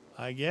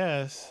 I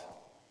guess.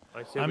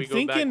 I say we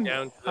go back down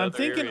to the I'm other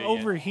thinking area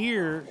over again.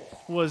 here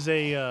was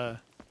a.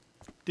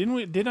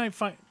 Didn't I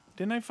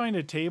find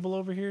a table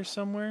over here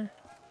somewhere?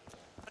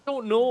 I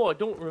don't know. I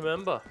don't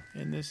remember.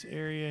 In this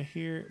area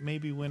here,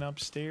 maybe went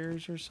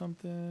upstairs or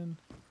something.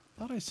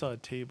 Thought I saw a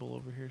table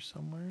over here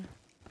somewhere.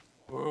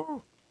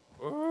 There's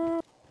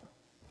all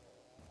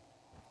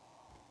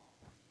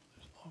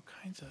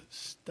kinds of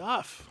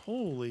stuff.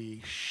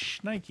 Holy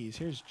shnikes.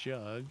 Here's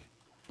Jug.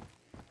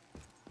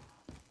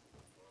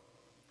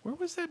 Where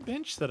was that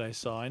bench that I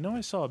saw? I know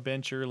I saw a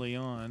bench early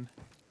on.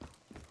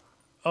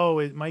 Oh,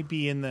 it might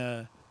be in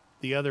the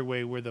other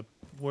way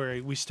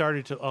where we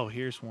started to. Oh,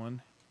 here's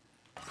one.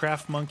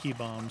 Craft monkey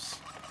bombs.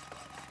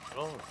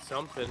 Oh,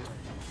 something.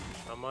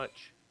 How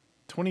much?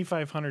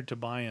 2,500 to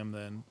buy them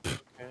then.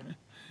 Okay.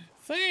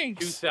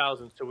 Thanks.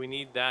 2,000. So we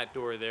need that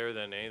door there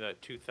then, eh? That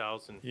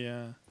 2,000.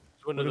 Yeah.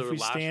 It's one What of if the we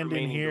last stand in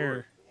remaining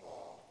here?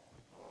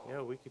 doors.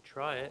 Yeah, we could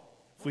try it.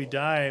 If we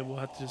die, we'll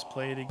have to just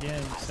play it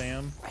again,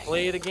 Sam.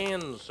 Play it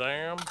again,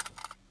 Sam. At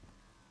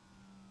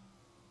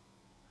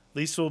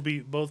least we'll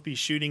both be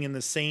shooting in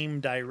the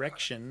same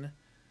direction.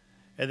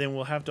 And then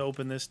we'll have to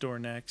open this door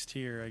next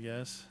here, I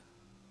guess.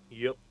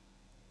 Yep.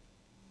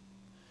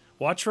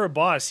 Watch for a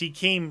boss. He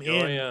came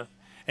in. Yeah.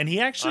 And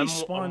he actually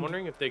spawned. I'm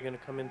wondering if they're going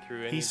to come in through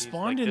any of these,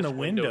 spawned like in this the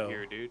window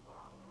here, dude.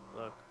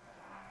 Look.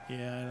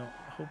 Yeah,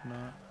 I hope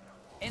not.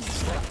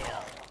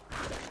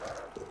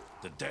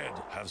 The dead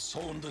have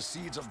sown the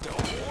seeds of their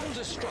own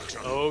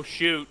destruction. Oh,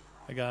 shoot.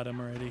 I got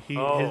him already. His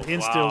wow.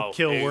 insta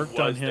kill It worked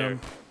on was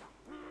him.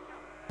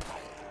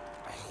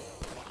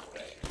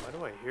 Why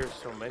do I hear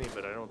so many,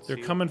 but I don't see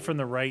They're coming from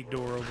the right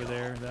door over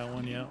there. That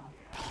one, yeah.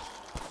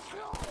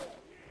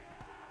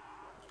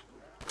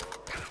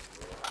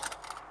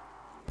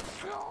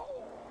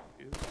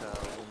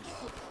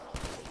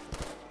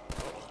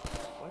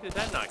 Why did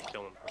that not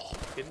kill him? Are you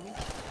kidding me?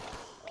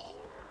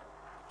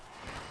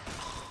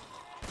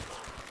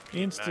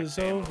 Insta's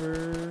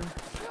over.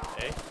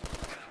 Hey?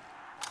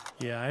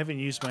 Yeah, I haven't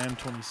used my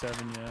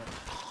M27 yet.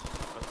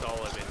 That's all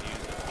I've been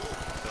using.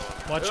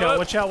 So Watch out,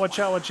 watch out, watch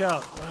out, watch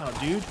out. Wow,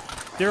 dude.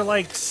 They're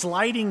like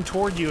sliding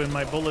toward you and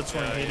my bullets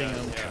weren't hitting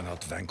them.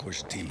 Cannot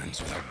vanquish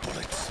demons without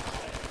bullets.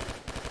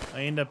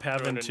 I end up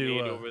having to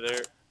over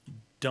there.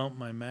 dump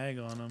my mag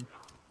on them.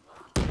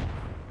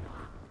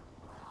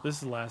 This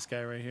is the last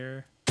guy right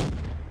here. Okay,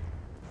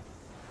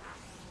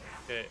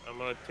 I'm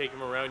gonna take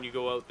him around. You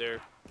go out there.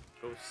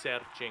 Go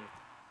searching.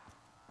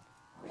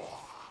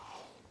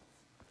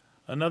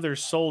 Another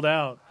sold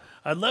out.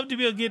 I'd love to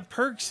be able to get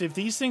perks. If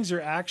these things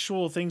are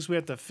actual things we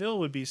have to fill,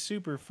 would be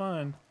super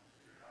fun.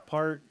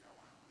 Part.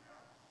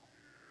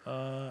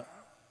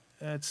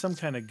 It's some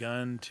kind of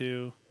gun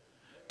too.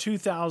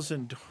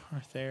 2,000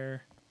 right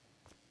there.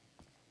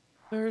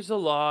 There's a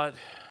lot.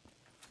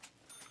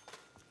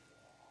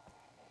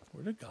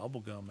 Where'd the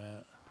gobblegum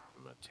at?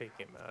 I'm gonna take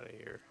him out of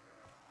here.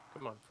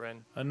 Come on,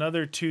 friend.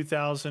 Another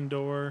 2,000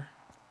 door.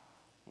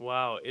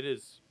 Wow, it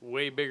is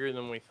way bigger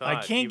than we thought.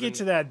 I can't get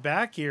to that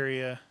back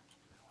area.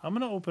 I'm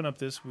gonna open up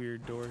this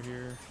weird door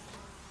here.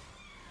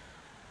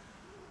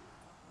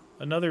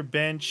 Another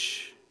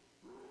bench.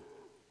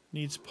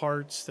 Needs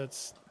parts.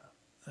 That's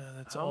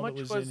all that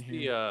was in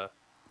here.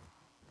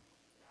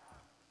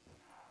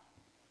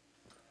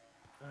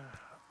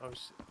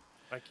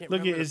 I can't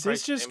Look, remember is the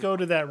this price just name. go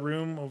to that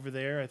room over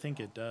there? I think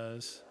it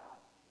does.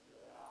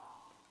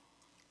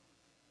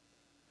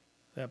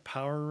 That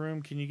power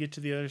room. Can you get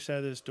to the other side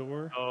of this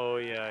door? Oh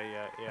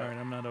yeah. All right,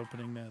 I'm not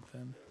opening that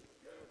then.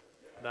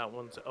 That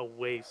one's a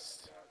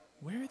waste.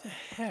 Where the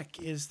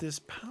heck is this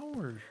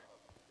power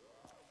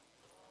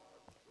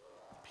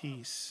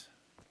piece?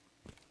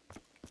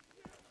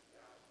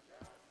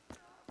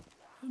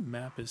 The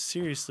map is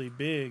seriously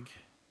big.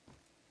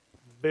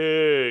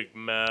 Big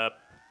map.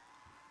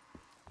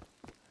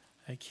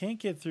 I can't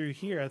get through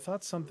here. I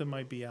thought something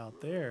might be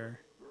out there.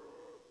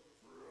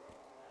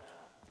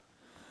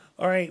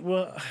 All right,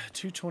 well,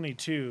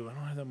 222. I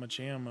don't have that much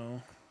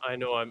ammo. I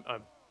know. I'm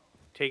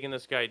taking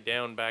this guy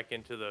down back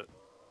into the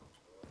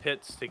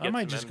pits to get. I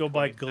might just go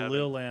buy M27.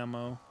 Galil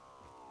ammo.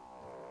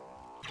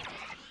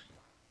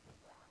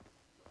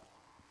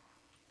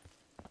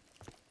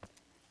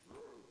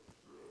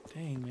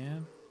 Dang,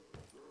 man.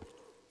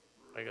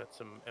 I got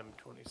some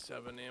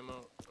M27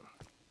 ammo.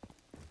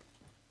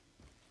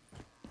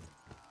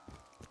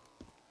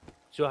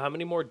 So how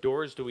many more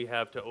doors do we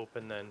have to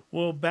open then?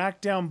 Well, back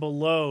down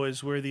below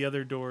is where the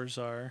other doors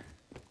are.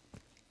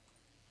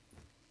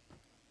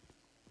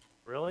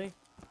 Really?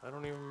 I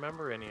don't even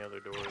remember any other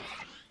doors.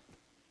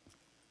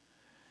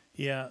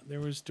 Yeah, there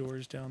was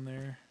doors down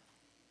there.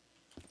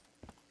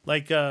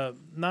 Like,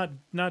 not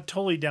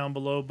totally down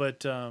below,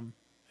 but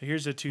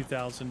here's a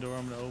 2000 door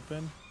I'm going to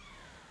open.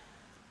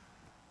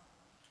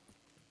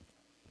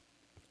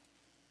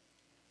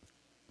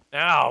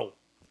 Ow!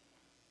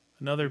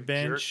 Another You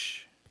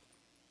bench.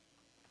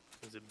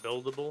 Is it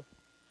buildable?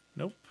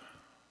 Nope.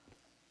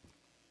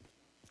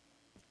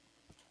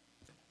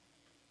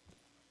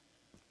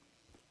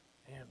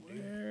 Damn,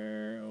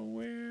 dude.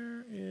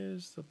 Where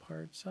is the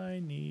parts I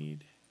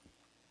need?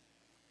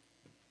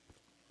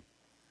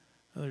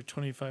 Another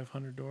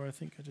 2500 door. I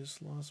think I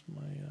just lost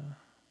my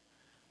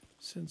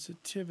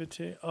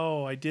sensitivity.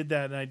 Oh, I did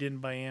that and I didn't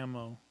buy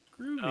ammo.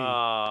 Groovy.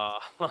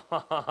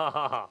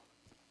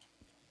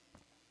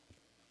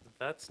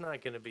 That's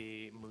not going to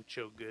be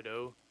mucho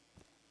goodo.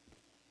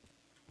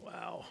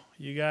 Wow.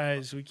 You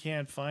guys, we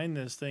can't find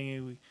this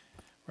thing.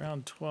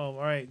 Round 12.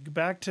 All right,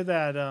 back to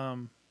that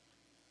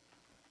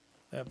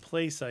that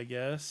place, I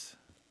guess.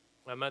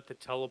 I'm at the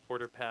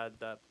teleporter pad,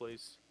 that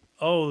place.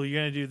 Oh, you're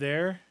going to do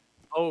there?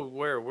 Oh,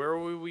 where? Where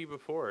were we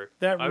before?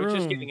 That room. I was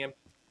just getting him.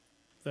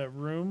 That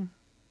room?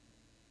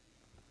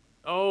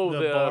 Oh,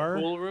 the bar?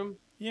 pool room?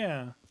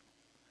 Yeah.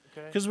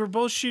 Okay. Because we're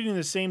both shooting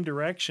the same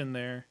direction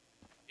there.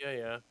 Yeah,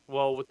 yeah.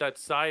 Well, with that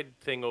side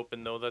thing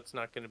open, though, that's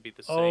not going to be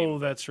the same. Oh,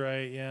 that's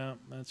right. Yeah,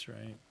 that's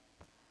right.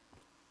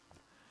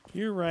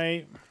 You're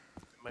right.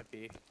 It might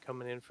be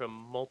coming in from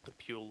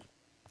multiple.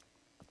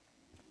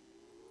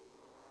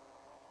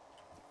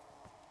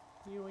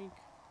 Yoink.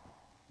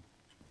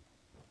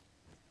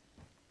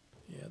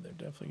 Yeah, they're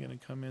definitely going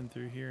to come in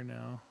through here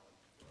now.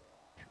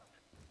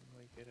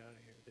 Might get out of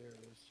here. There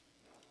it is.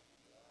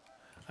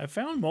 I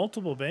found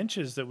multiple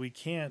benches that we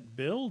can't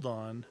build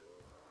on.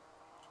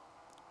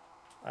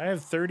 I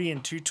have 30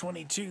 and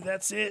 222.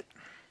 That's it.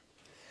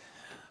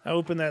 I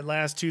opened that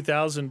last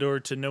 2000 door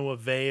to no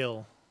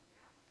avail.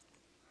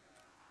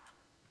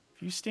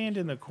 If you stand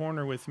in the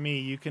corner with me,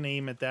 you can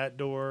aim at that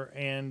door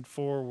and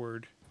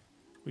forward.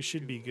 We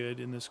should be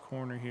good in this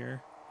corner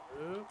here.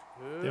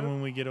 Then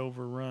when we get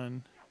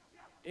overrun.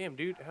 Damn,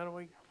 dude, how do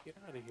I get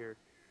out of here?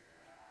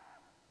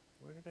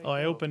 Where did I go?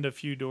 I opened a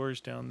few doors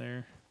down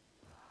there.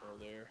 Oh,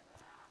 there.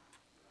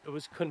 It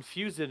was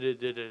confusing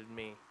it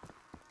me.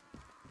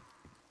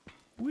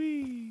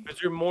 Whee! Is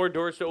there more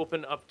doors to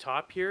open up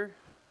top here?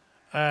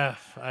 I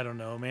don't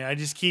know, man. I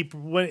just keep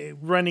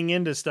running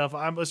into stuff.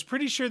 I was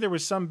pretty sure there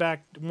was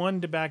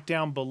one to back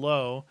down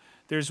below.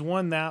 There's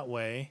one that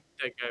way.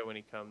 That guy, when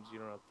he comes, you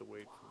don't have to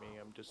wait for me.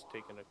 I'm just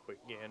taking a quick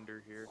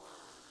gander here.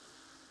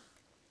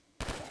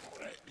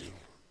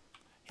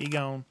 He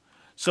gone.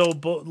 So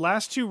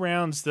last two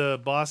rounds,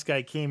 the boss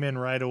guy came in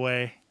right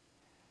away.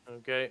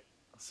 Okay.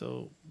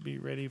 So be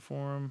ready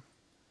for him.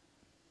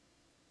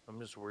 I'm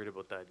just worried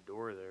about that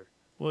door there.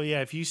 Well,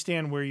 yeah, if you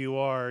stand where you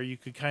are, you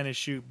could kind of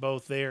shoot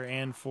both there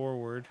and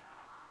forward.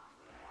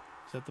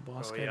 Is that the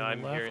boss guy yeah,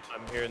 to the left?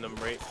 I'm hearing them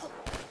right.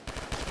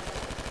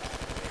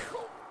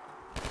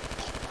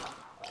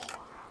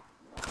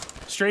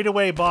 Straight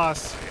away,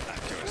 boss.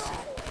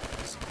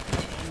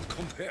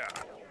 Compare.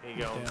 There you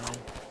go. Down.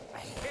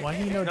 Why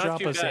he no Not drop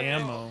too us bad.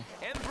 ammo?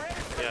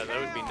 Yeah, that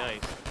would be nice.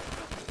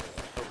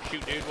 Oh,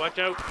 shoot, dude, watch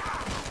out.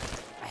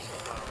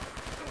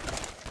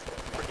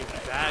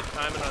 Freaking bad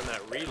timing on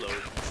that reload.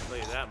 I'll tell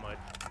you that much.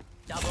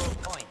 Double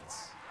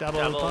points.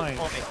 Double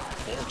points.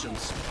 Fortune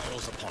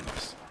smiles upon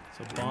us.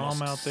 It's a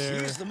bomb out there.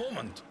 Seize the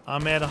moment.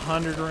 I'm at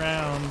 100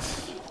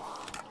 rounds.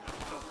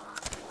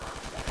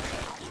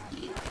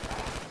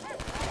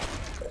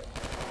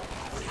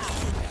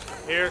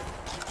 Here,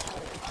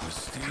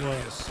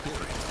 Mysterious spirit.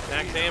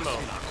 max ammo.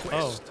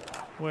 Oh,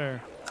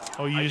 where?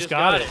 Oh, you I just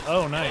got it.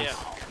 Oh, Yeah, nice. yeah.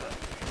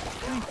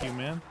 Thank you,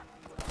 man.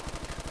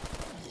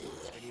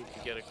 I need to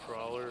get a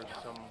crawler or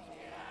some.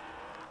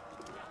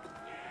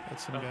 Got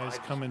some Oh, guys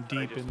I coming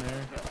just- deep in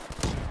there.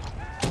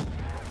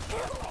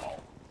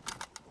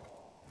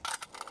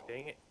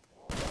 Dang it.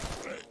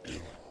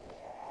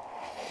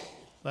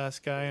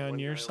 Last guy on One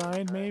your guy side,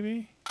 over there.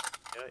 maybe?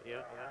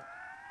 Yeah.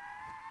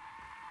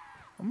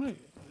 I'm gonna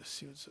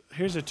see what's.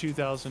 Here's a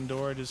 2000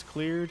 door I just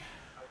cleared.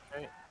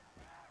 Okay.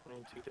 I'm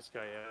gonna take this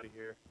guy out of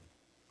here.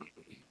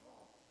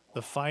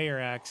 The fire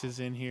axe is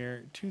in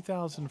here.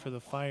 2000 for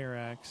the fire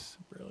axe.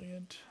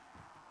 Brilliant.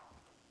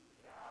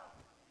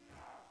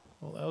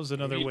 Well, that was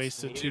another Maybe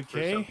waste it's of needed for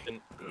 2K.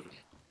 something.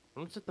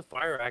 Almost like the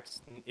fire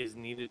axe is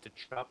needed to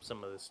chop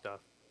some of this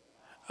stuff.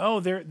 Oh,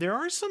 there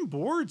are some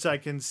boards I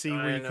can see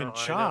where you can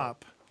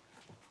chop.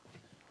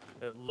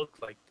 It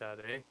looked like that,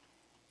 eh?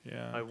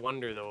 Yeah. I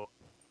wonder though.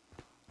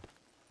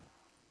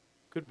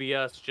 Could be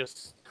us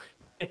just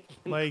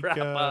like crap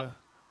up.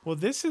 well,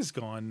 this is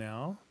gone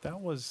now. That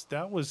was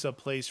a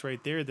place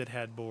right there that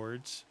had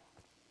boards.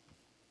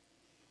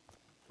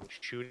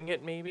 Shooting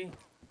it, maybe?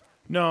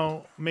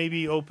 No,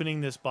 maybe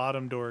opening this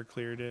bottom door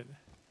cleared it.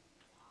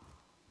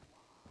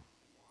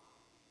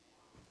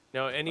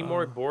 Now, any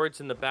more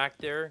boards in the back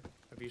there?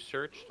 Have you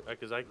searched?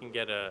 Because I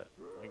get a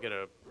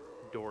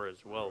door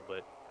as well,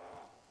 but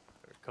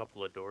a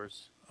couple of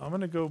doors. I'm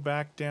gonna go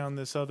back down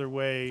this other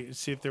way and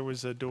see if there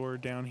was a door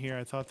down here.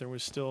 I thought there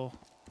was still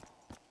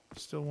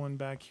one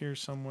back here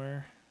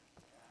somewhere,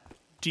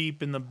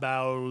 deep in the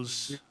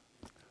bowels.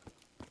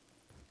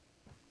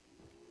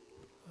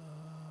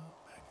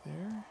 Back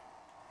there.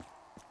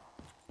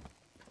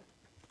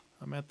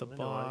 I'm at the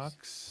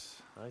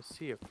box. I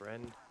see a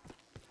friend.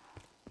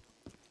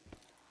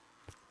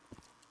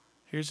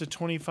 Here's a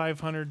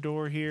 2500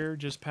 door here,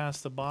 just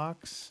past the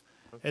box.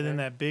 Okay. And then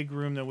that big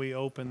room that we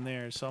opened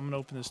there. So I'm going to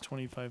open this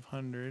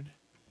 2500.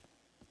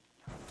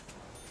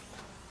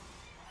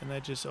 And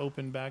that just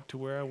opened back to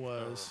where I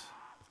was.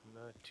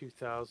 Oh,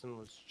 2000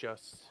 was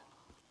just...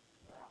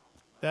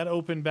 That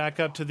opened back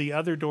up to the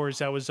other doors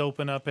that was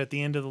open up at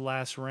the end of the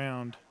last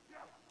round.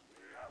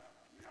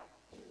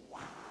 I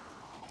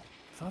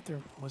thought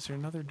was there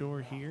another door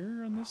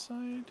here on this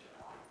side?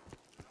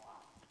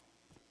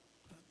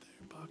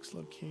 Box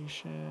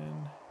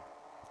location.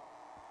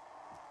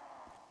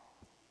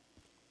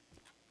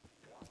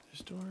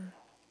 This door.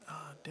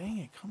 Ah, dang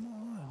it! Come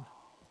on.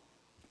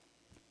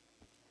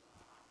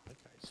 That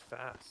guy's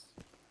fast.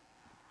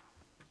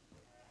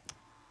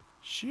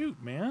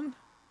 Shoot, man.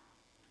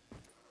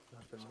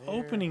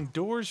 Opening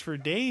doors for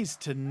days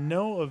to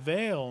no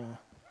avail.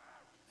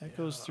 That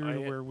goes through to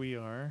where we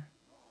are.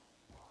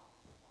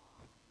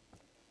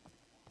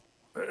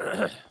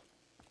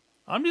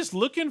 I'm just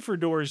looking for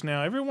doors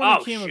now. Everyone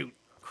that came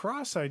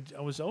across, I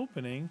was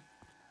opening.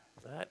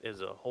 That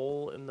is a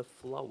hole in the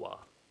floor.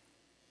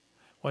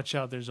 Watch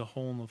out, there's a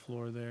hole in the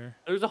floor there.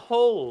 There's a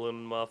hole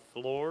in my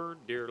floor,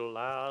 dear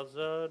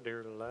Liza,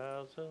 dear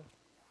Liza.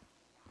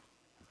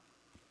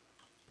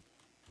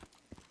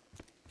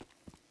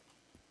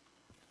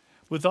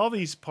 With all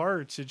these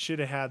parts, it should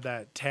have had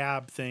that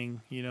tab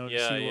thing, you know,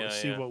 to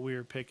see what we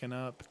were picking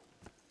up.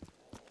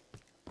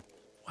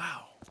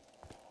 Wow.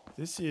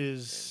 This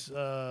is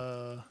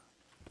a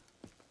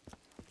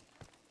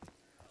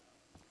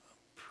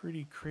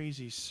pretty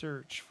crazy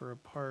search for a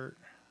part.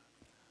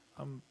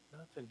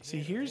 See,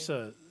 here's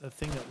a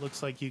thing that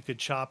looks like you could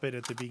chop it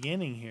at the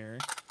beginning here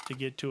to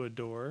get to a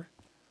door.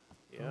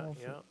 Yeah,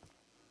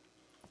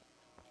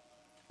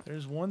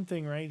 There's one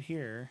thing right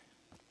here.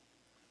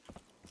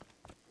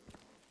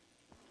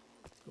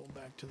 Go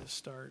back to the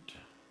start.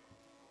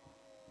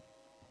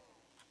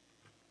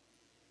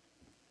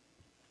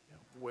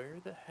 Where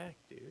the heck,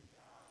 dude?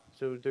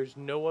 So there's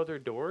no other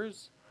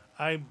doors?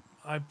 I'm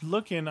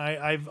looking.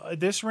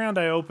 This round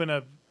I open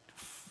up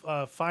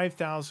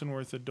 5,000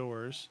 worth of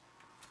doors.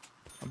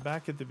 I'm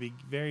back at the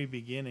very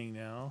beginning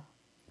now.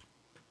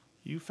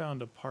 You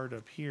found a part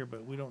up here,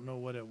 but we don't know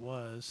what it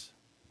was.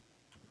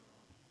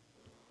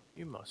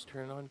 You must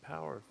turn on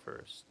power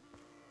first.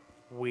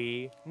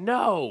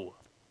 No.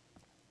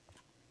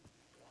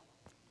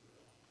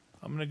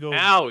 I'm gonna go.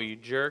 Ow, you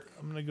jerk!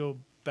 I'm gonna go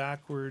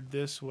backward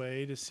this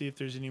way to see if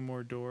there's any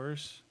more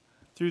doors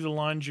through the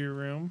laundry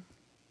room.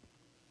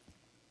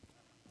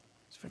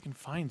 See if I can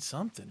find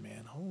something,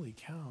 man. Holy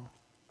cow!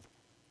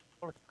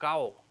 Holy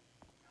cow!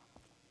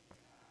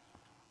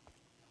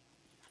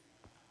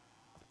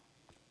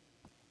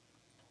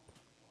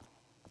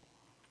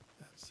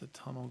 That's the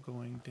tunnel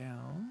going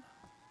down.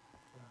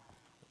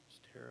 It's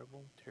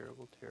terrible,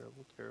 terrible,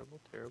 terrible, terrible,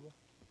 terrible.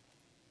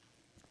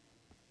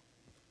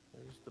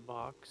 There's the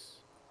box.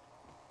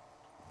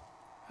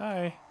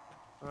 Hi.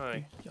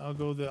 Hi. I'll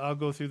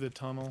go through the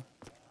tunnel.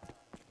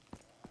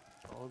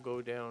 I'll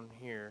go down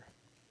here.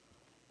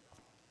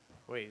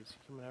 Wait, is he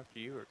coming after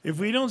you? Or if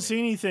we don't see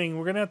anything,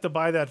 we're gonna have to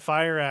buy that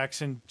fire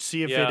axe and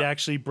see if it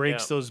actually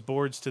breaks those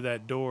boards to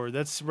that door.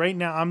 That's right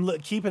now. I'm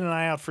keeping an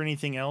eye out for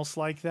anything else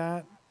like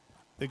that.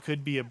 That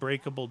could be a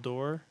breakable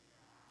door.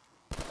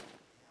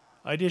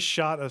 I just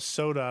shot a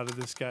soda out of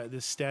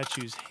this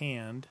statue's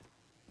hand.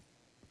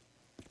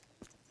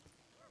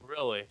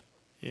 Really?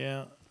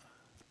 Yeah.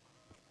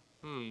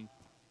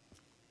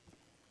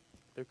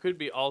 There could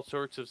be all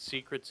sorts of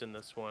secrets in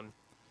this one.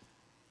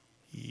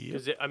 Yeah.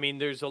 Because I mean,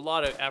 there's a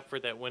lot of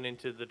effort that went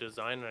into the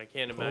design, and I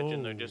can't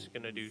imagine they're just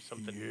gonna do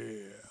something. Yeah.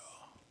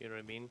 You know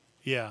what I mean?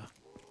 Yeah.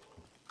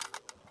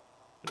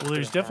 Well,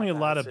 there's definitely a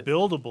lot of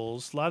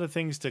buildables, a lot of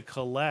things to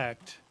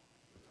collect.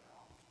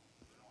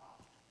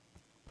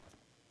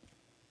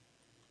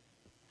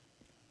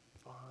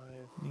 What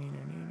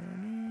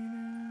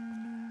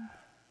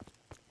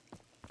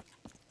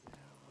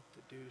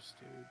the deuce,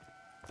 dude?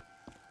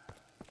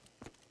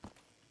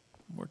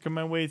 Working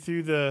my way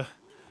through the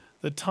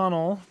The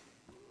tunnel.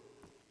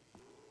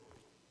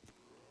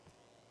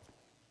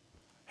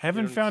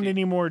 Haven't found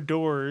any more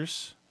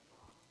doors.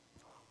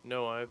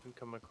 No, I haven't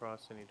come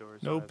across any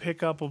doors. No either.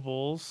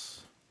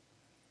 pickupables.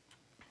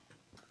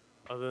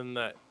 Other than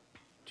that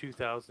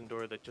 2000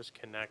 door that just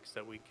connects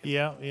that we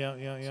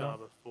can saw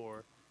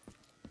before.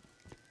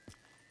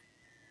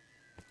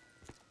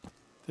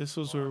 This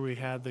was where we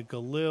had the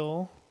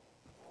Galil.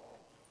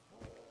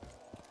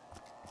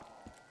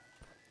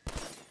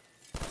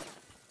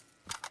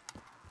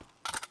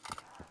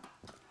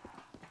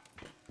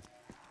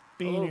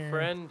 Hello,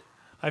 friend.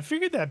 I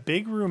figured that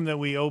big room that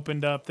we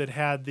opened up that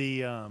had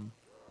the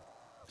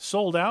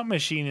sold out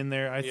machine in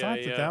there, I thought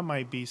that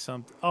might be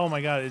something. Oh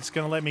my god, it's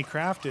going to let me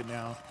craft it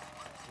now.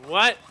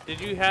 What?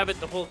 Did you have it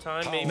the whole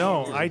time? Maybe?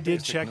 No, I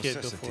did check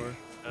it before.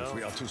 If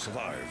we are to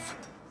survive.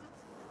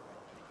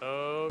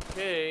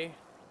 Okay.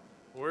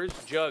 Where's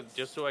Jug?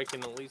 Just so I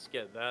can at least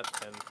get that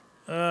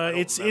then.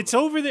 It's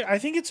over there. I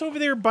think it's over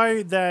there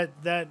by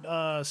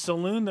that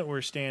saloon that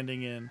we're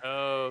standing in.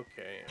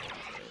 Okay.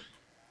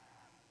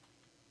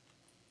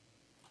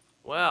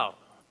 Wow,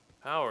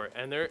 power.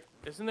 And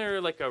isn't there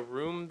like a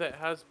room that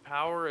has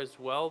power as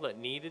well that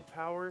needed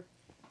power?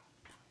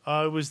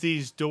 It was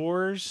these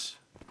doors.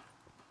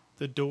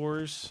 The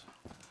doors.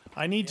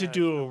 I need to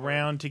do a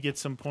round to get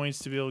some points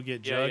to be able to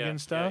get Jug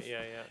and stuff.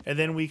 Yeah. And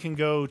then we can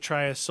go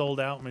try a sold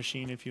out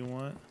machine if you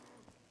want.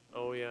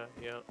 Oh yeah.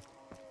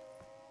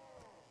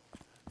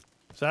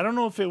 So I don't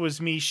know if it was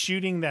me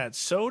shooting that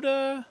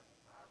soda.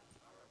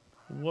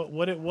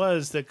 What it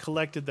was that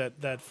collected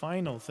that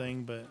final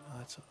thing, but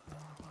that's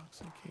another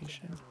box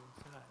location.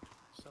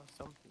 I saw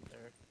something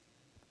there.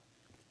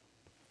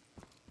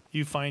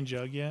 You find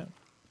Jug yet?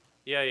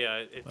 Yeah,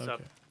 it's okay.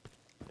 up.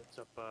 It's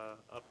up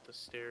the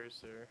stairs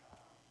there.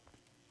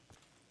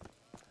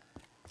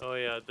 Oh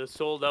yeah, the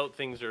sold out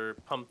things are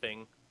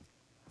pumping,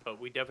 but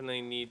we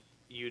definitely need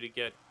you to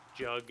get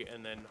Jug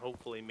and then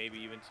hopefully maybe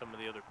even some of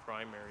the other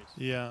primaries.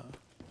 Yeah.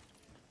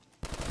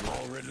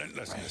 Your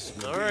relentlessness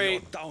will All be right.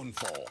 your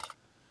downfall.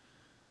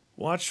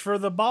 Watch for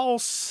the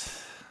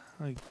boss.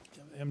 Like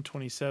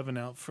M27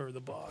 out for the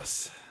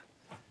boss.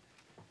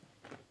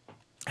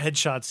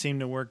 Headshots seem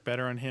to work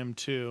better on him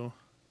too.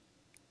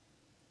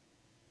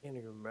 I can't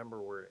even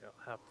remember where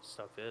half the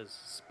stuff is.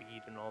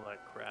 Speed and all that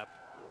crap.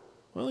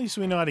 Well, at least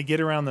we know how to get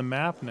around the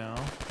map now.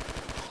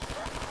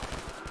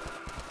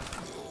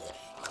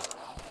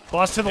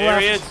 Boss to the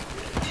left. There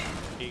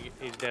he is.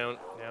 He's down.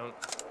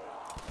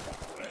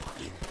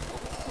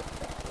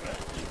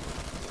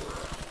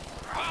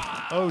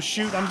 Oh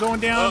shoot! I'm going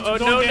down. Oh, I'm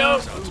going down.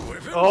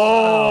 no!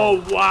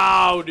 Oh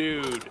wow,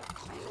 dude!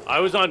 I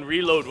was on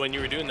reload when you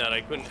were doing that. I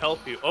couldn't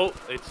help you. Oh,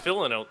 it's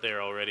filling out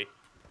there already.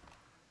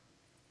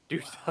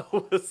 Dude, that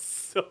was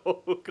so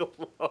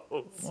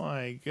close.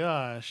 My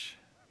gosh.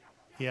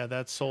 Yeah,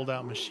 that sold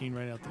out machine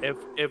right out there.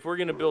 If we're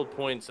gonna build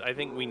points, I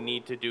think we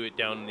need to do it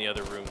down in the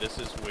other room. This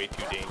is way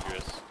too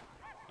dangerous.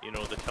 You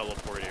know, the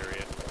teleport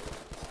area.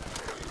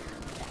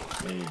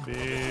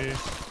 Maybe.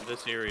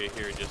 This area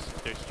here,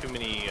 there's too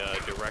many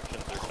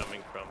directions they're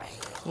coming from.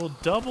 Well,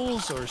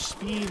 doubles or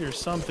speed or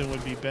something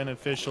would be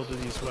beneficial to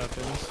these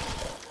weapons.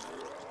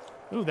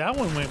 Ooh, that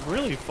one went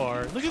really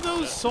far. Look at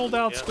those sold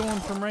outs going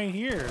from right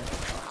here.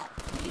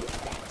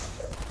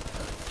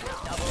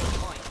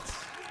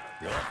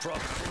 Your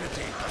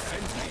proximity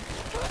offends me.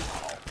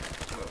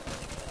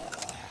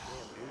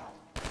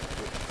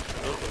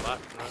 Not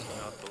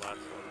the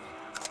last one.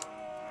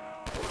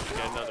 We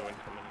got another one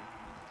coming.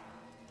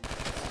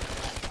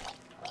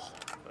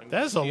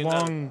 That's a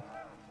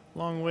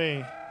long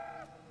way.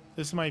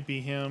 This might be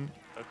him.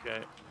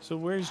 Okay. So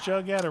where's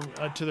Jug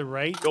at? To the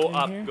right? Go in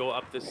up. here? Go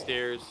up the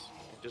stairs.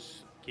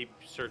 Just keep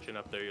searching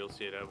up there. You'll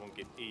see it. I won't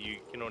get. You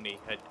can only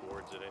head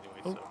towards it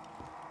anyway. Oh. So.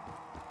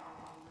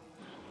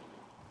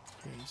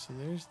 Okay, so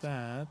there's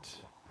that.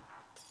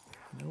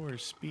 I know where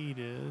speed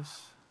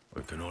is.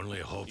 I can only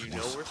hope You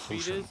know this where speed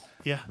potion is?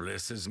 Yeah.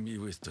 blesses me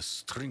with the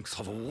strength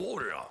of a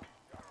warrior.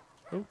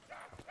 Oh.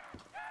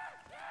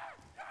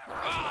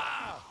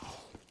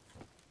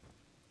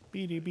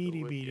 Beady.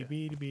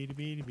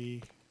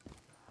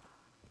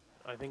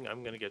 I think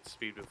I'm gonna get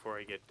speed before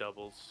I get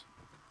doubles.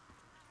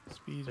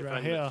 Speed's If right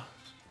I'm here.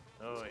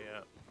 Oh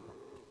yeah.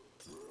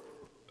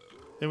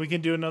 Then we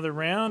can do another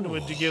round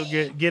with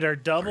to get our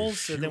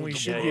doubles, and then we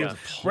should be Yeah.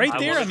 right I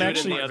there. wanna I'm do it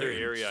actually in the other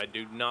area. I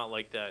do not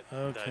like that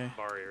Okay. that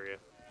bar area.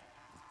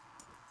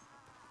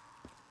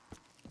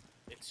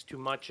 It's too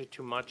much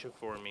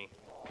for me. Is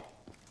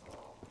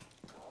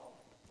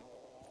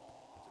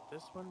it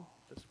this one?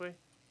 This way?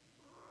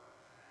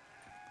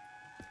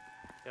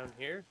 Down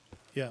here?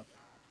 Yeah.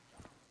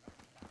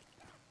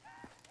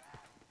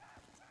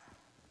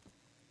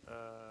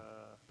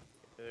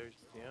 There's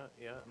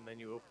yeah, and then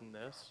you open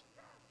this.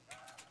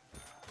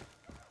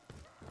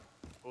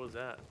 What was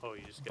that? Oh,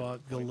 you just got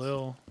Bought the points.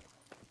 Galil.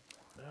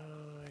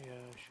 Oh yeah,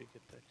 I should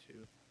get that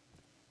too.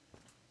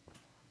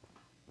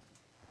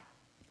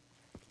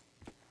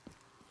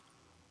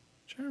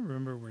 Trying to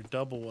remember where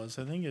double was.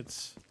 I think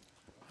it's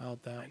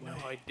out that I know,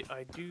 way.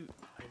 I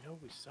know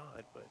we saw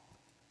it, but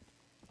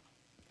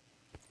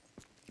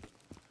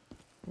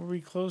Were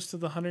we close to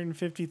the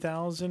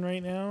 150,000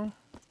 right now?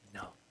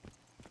 No.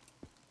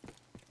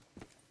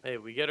 Hey,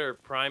 we get our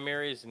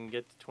primaries and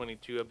get to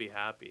 22, I'll be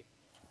happy.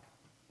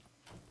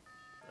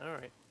 All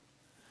right.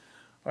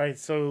 All right,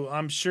 so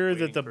I'm sure that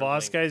Waiting the for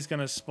boss Link. guy is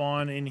going to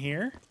spawn in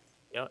here.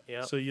 Yeah,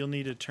 yeah. So you'll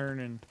need to turn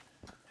and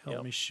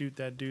help me shoot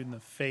that dude in the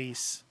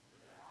face.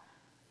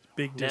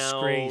 Big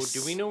disgrace.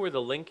 Now, do we know where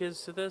the link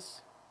is to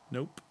this?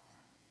 Nope.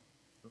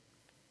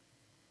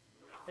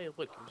 Hey,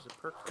 look, there's a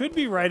perk. Could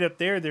be right up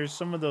there. There's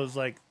some of those,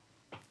 like,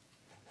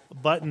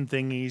 button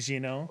thingies, you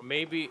know? Or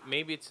maybe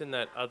it's in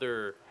that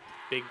other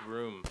big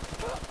room.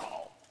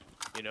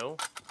 You know?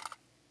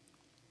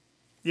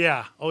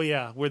 Yeah. Oh,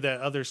 yeah. Where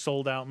that other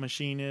sold-out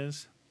machine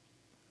is.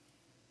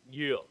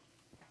 Yeah.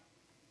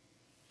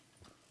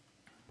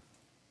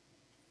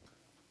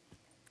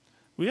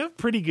 We've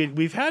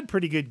had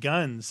pretty good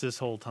guns this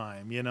whole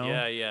time, you know?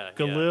 Yeah, yeah.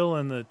 Galil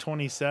and the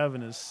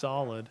 27 is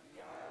solid.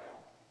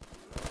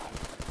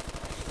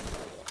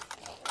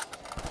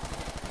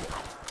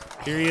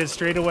 Here he is,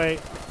 straight away.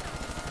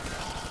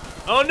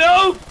 Oh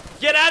no!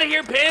 Get out of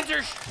here, Panzer!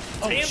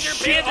 Oh,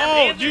 Panzer, shit.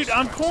 Panzer, Oh, dude,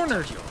 I'm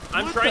cornered.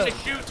 I'm What trying the- to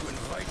shoot.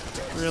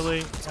 Really?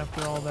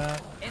 After all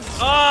that?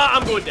 Ah,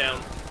 I'm going down.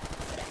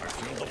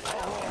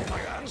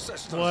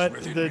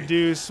 What the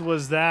deuce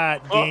was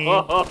that, game?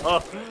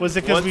 Was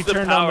it because Once we the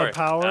turned on the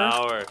power?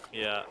 Power,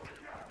 yeah.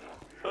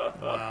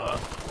 Wow.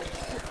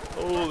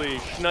 Holy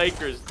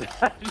schnikers.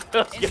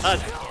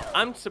 God,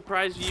 I'm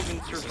surprised you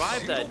even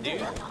survived that,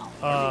 dude.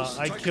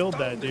 I killed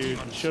that dude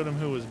and showed him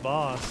who was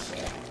boss. My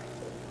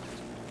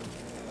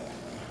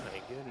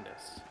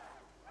goodness.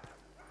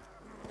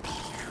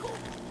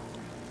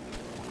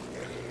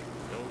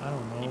 I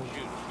don't know. Keep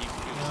shooting, keep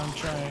shooting. Yeah, I'm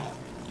trying.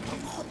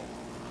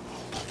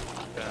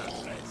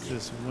 Fast. It's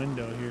this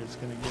window here. It's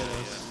gonna get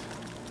us.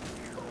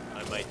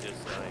 I might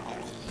just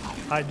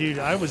die. Dude,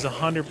 I was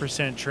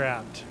 100%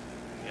 trapped.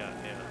 Yeah,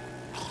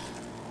 yeah.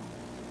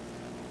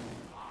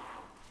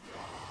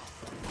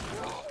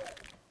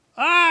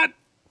 Ah!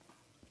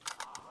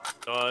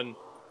 Done.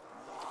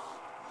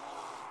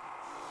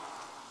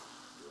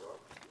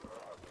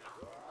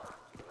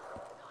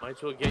 Might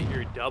as well get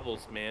your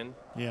doubles, man.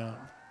 Yeah.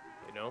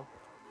 You know?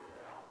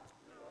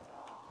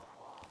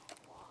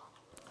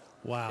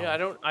 Wow.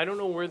 Yeah, I don't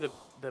know where the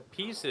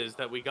piece is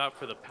that we got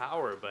for the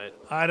power, but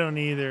I don't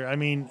either. I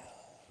mean,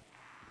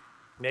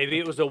 maybe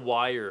it was a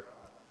wire.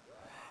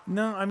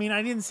 no, I mean,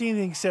 I didn't see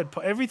anything said.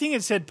 Everything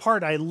it said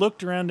part. I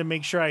looked around to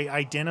make sure I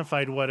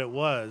identified what it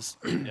was.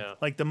 Yeah.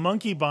 Like the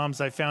monkey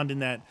bombs I found in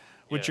that,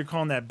 what Yeah. you're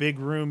calling that big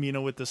room, you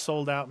know, with the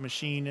sold out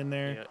machine in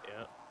there. Yeah,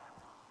 yeah.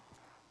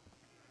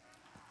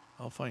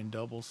 I'll find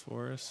doubles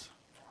for us.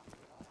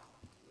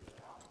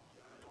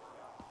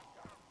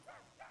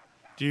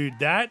 Dude,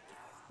 the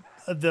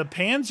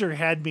Panzer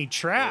had me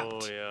trapped.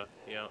 Oh yeah,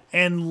 yeah.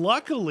 And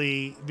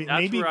luckily, That's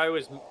maybe where I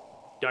was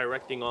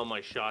directing all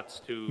my shots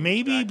to.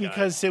 maybe that guy.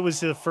 because it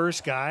was the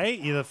first guy,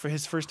 you know, for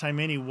his first time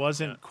in, he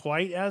wasn't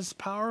quite as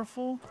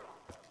powerful.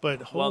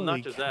 But holy Well,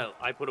 not just that.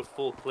 I put a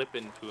full clip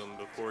into him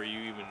before you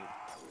even.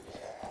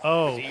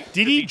 Oh, He-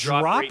 did he he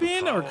dropped drop right-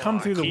 in or come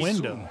through the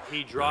window?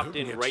 He dropped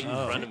in right in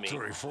front of me.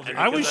 And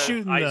I was because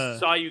shooting I the-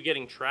 saw you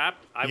getting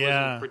trapped. I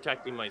Yeah. wasn't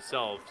protecting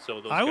myself,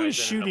 so those I guys was ended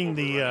up shooting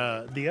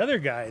overrunning. the other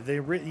guy, the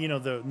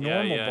normal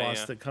yeah, boss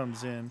yeah. that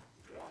comes in.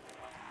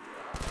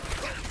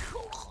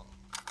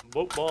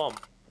 Whoop bomb.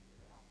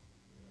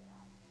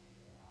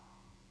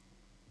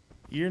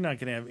 You're not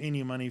gonna have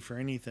any money for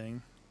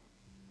anything.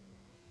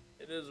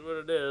 It is what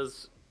it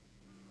is.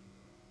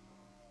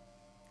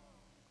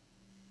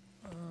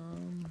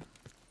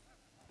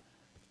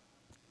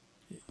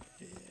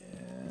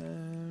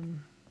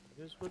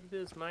 It is what it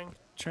is, man.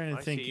 Trying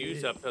to I think. see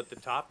you's up at the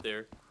top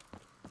there.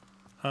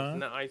 Huh? Isn't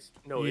that ice?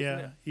 No, yeah,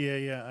 isn't it?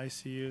 yeah. I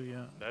see you.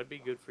 Yeah. That'd be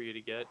good for you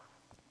to get.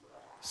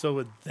 So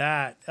with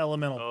that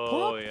elemental, Oh,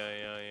 pop, yeah,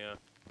 yeah. Yeah.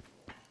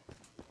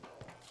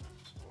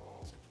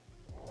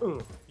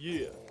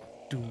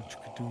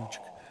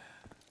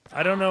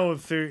 I don't know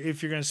if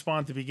you're gonna spawn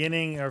at the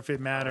beginning or if it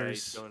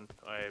matters.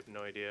 I have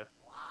no idea.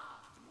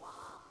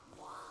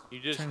 You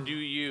just do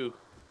you,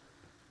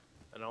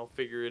 and I'll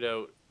figure it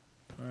out.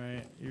 All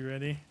right, you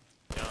ready?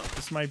 Yeah.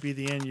 This might be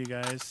the end, you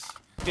guys.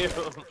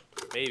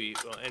 Maybe.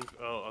 Well, and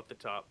up the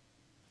top.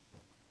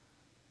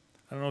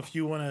 I don't know if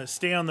you want to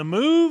stay on the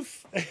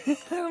move. I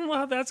don't know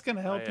how that's going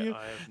to help you.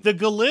 I have- The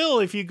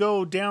Galil, if you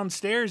go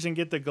downstairs and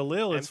get the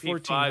Galil, it's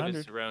MP5 $1,400.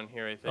 is around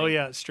here, I think. Oh,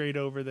 yeah, straight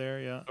over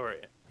there, yeah. All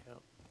right. Yeah.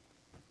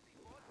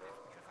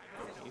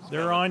 He's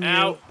They're coming. on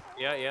you. Ow.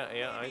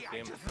 Yeah, I see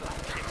him.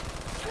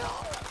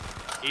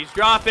 He's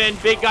dropping.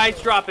 Big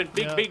guy's dropping.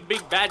 Yeah. Big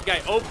bad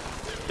guy. Oh,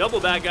 double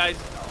bad guys.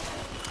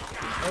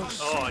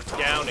 Oh, it's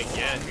down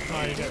again.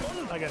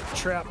 Oh, I got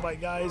trapped by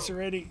guys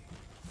already.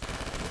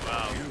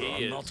 Wow, he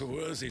You are is not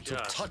worthy to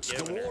just touch the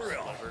giving her warrior.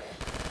 slobber.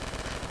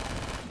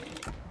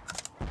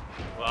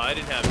 Well, I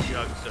didn't have a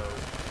jug, so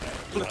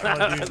Oh, dude,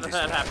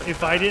 that happened.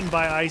 if I didn't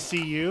buy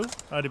ICU,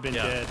 I'd have been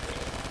Yeah. dead.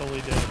 Totally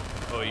dead.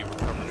 Oh, you were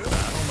coming.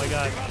 Oh, my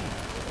God.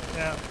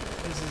 Yeah,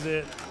 this is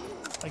it.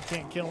 I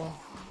can't kill him.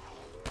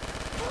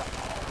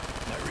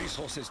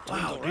 resources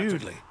Wow, dwindle dude.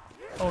 rapidly.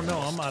 Oh no,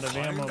 I'm out of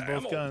ammo on Find both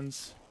ammo.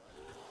 guns.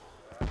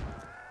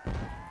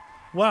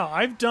 Wow,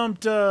 I've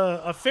dumped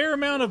a fair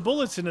amount of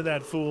bullets into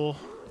that fool.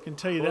 I can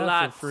tell you that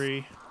Lots. for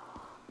free.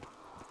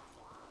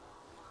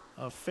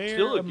 A fair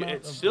Still amount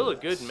it's of still a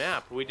bullets. good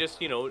map. We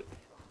just, you know,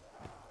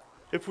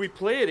 if we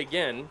play it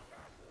again,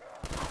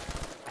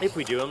 if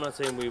we do, I'm not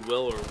saying we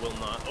will or will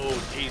not. Oh,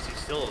 jeez, he's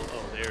still.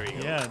 Oh, there you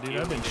go. Yeah, dude,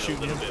 I've been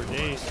shooting him for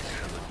days.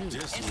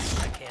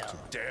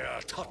 Dare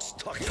touch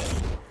Tokyo.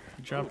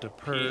 He dropped a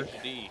perk.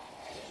 PhD.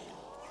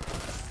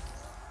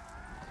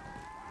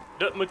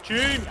 That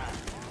machine.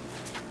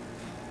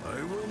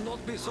 I will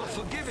not be so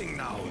forgiving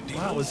now.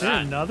 Wow, was there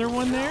another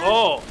one there?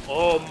 Oh,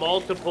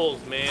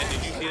 multiples, man.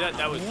 Did you see that?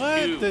 That was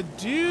What two. the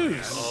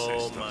deuce?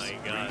 Oh my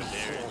God,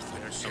 they're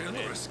coming in.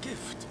 Generous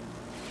gift.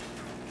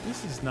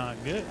 This is not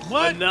good.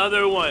 What?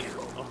 Another one.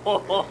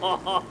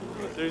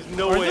 There's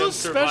no Are way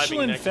those I'm surviving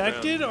special next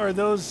infected? round. Or are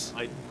those?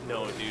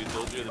 No, dude.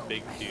 Those are the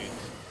big dudes.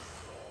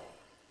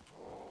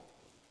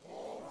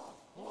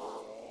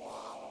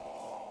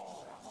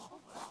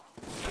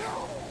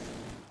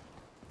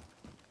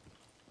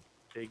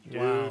 Big dudes.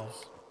 Wow.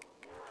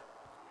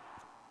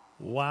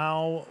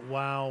 Wow,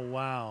 wow,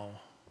 wow.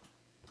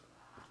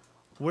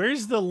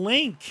 Where's the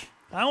link?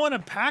 I want to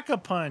pack a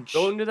punch.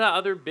 Go into that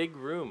other big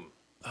room.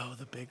 Oh,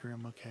 the big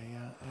room. Okay,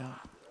 yeah.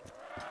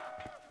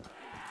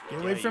 Get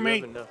Yeah, away from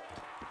me.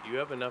 You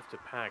have enough to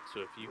pack,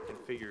 so if you can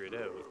figure it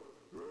out.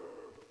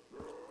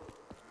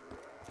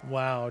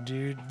 Wow,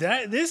 dude.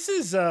 This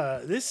is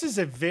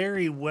a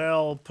very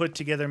well put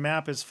together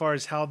map as far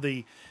as how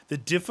the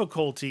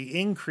difficulty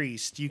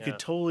increased. You could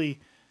totally.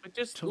 But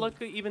just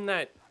look at even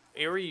that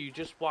area you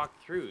just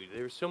walked through.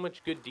 There's so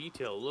much good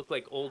detail. It looked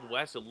like Old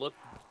West. It looked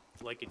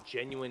like a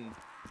genuine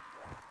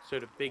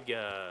sort of big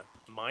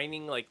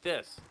mining like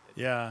this.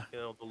 Yeah. You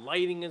know, the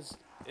lighting is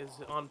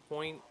on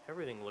point.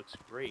 Everything looks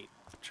great.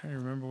 I'm trying to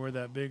remember where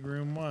that big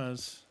room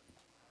was.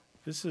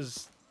 This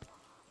is.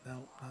 No,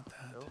 not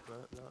that. No,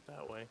 not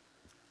that way.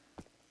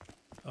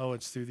 Oh,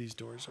 it's through these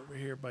doors over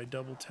here by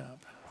double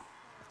tap.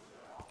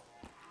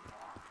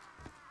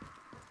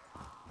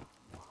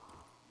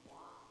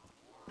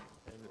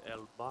 And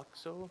El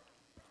Boxo.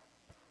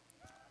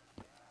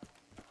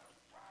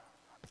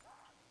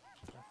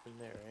 Nothing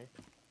there, eh?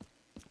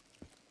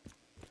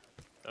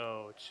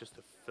 Oh, it's just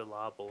a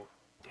fillable.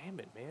 Damn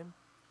it, man.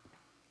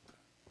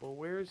 Well,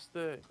 where's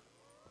the...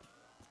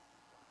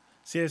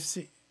 See, I've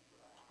seen.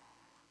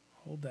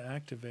 Hold to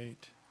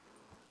activate.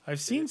 I've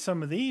seen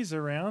some of these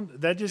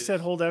around. That just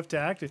said hold F to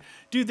activate.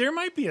 Dude, there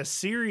might be a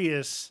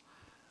serious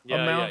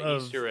amount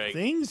of Easter egg.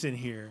 things in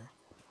here.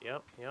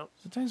 Yep.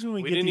 Sometimes when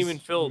we get didn't these even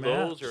fill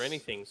maps, those or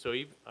anything. So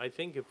I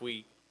think if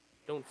we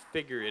don't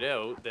figure it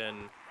out,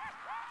 then...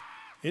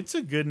 It's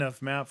a good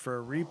enough map for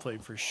a replay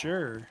for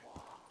sure.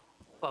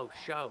 Oh,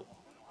 show.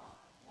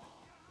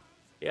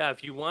 Yeah,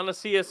 if you want to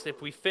see us,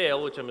 if we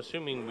fail, which I'm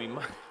assuming we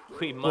might,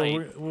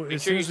 make As sure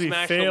soon you as we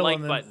smash the fail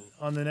like button.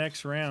 on the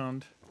next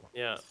round.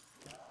 Yeah.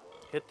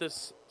 Hit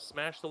this,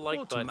 smash the like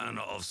What button,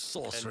 manner of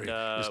sorcery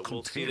and is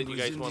we'll see contained that you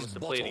guys within want these us to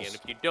play it again. bottles?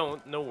 If you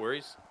don't, no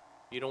worries.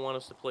 If you don't want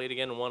us to play it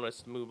again and want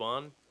us to move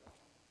on,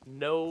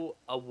 no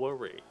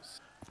worries.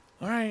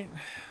 All right.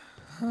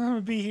 I'm going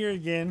to be here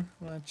again.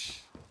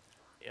 Watch.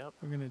 Yep.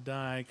 We're going to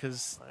die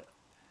because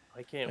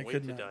I can't I wait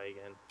could to not die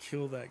again.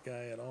 kill that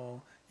guy at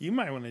all. You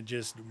might want to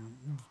just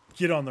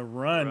get on the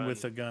run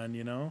with a gun,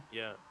 you know?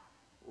 Yeah.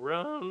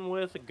 Run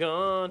with a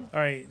gun. All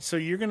right, so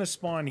you're going to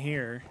spawn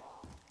here,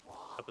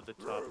 Up at the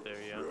top there,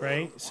 yeah.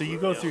 right? So you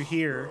go through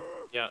here.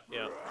 Yeah.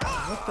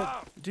 What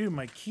the? Dude,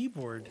 my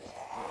keyboard.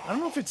 I don't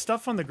know if it's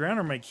stuff on the ground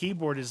or my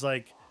keyboard is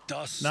like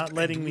Dust not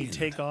letting and me wind,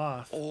 take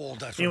off. all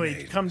that Anyway,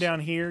 remains. come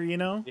down here, you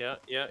know? Yeah.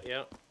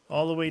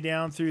 All the way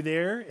down through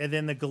there, and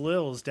then the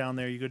Galil's down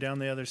there. You go down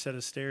the other set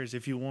of stairs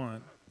if you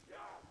want.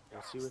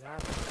 We'll see what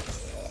happens.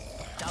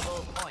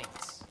 Double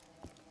points.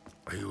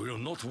 I will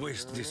not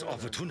waste this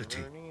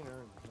opportunity.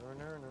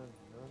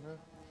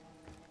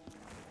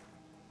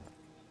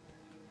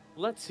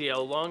 Let's see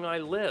how long I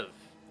live.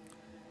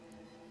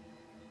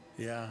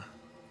 Yeah.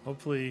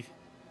 Hopefully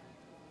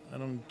I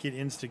don't get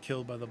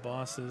insta-killed by the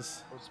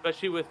bosses.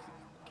 Especially with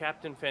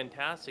Captain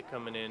Fantastic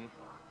coming in.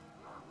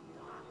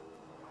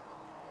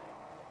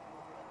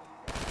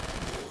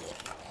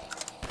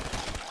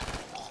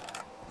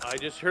 I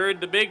just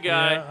heard the big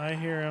guy. Yeah, I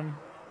hear him.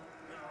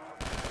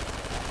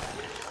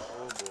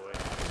 Oh boy.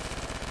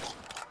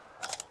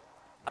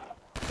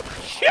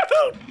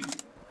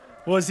 Shoot!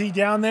 Was he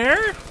down there?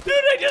 Dude,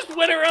 I just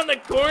went around the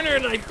corner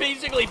and I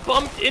basically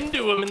bumped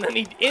into him and then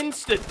he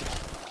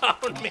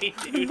insta-downed me,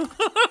 dude.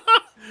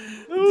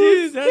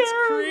 Dude, that's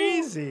terrible.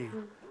 crazy.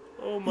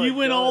 Oh my You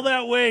went God. all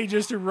that way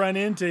just to run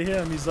into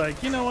him. He's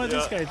like, you know what?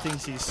 This guy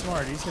thinks he's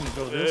smart. He's going to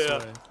go this Yeah.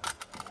 way.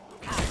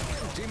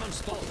 Demon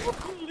spawn.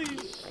 Holy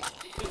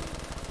shit.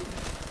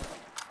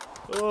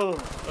 Oh,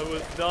 I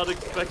was not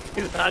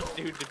expecting that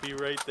dude to be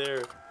right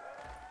there.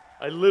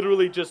 I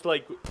literally just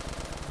like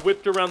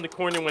whipped around the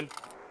corner and went,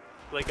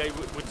 like I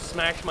would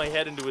smash my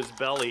head into his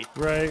belly.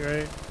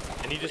 Right.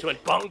 And he just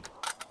went bunk.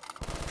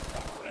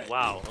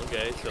 wow.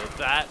 Okay, so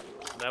that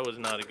was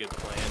not a good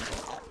plan.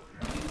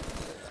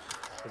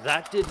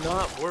 That did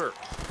not work.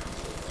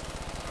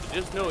 So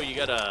just know you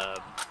got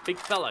a big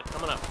fella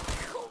coming up.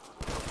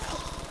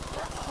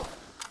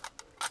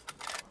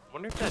 I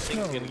wonder if that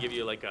thing's gonna give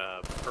you like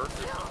a perk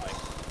or something.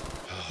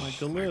 My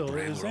Galil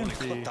is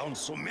empty. Down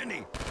so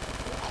many.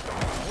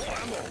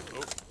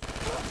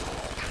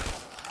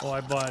 Oh,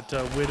 I bought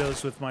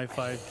Widows with my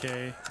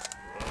 5K.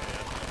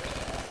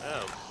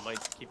 Oh, might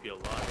keep you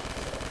alive.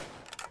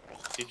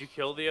 Did you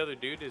kill the other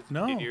dude?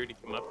 No. Did he already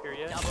come up here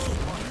yet? Uh-oh.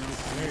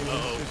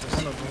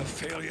 One of them.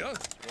 Failure.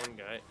 One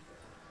guy.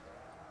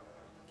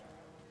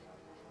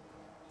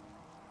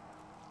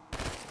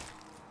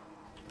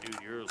 Dude,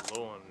 you're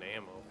low on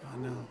ammo. I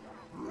know.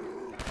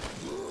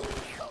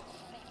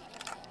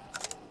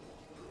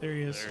 There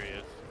he is. There he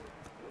is.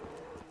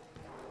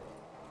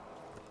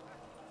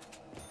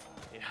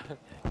 Yeah.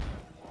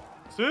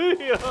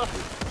 See ya!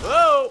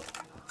 Whoa!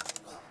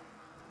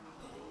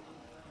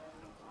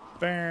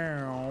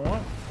 Bow.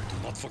 I do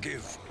not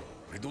forgive.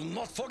 I do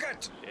not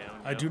forget.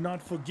 I do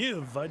not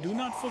forgive. I do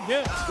not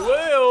forget.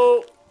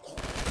 Whoa!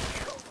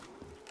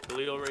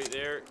 Toledo right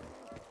there.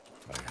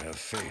 I have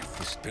faith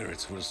the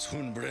spirits will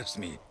soon bless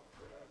me.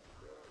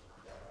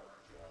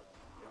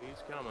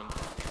 He's coming.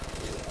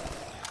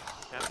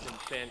 Captain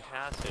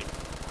Fantastic.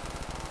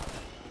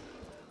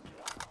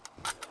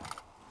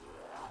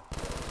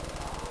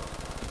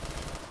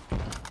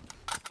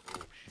 Oh,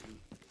 shoot.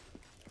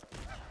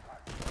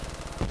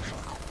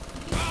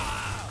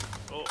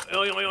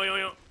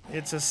 Oh,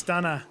 It's a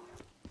stunner.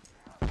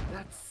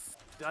 that's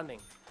stunning.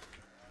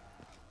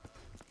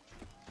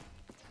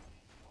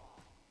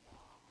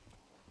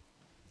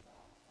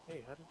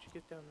 Hey, how did you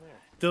get down there?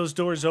 Those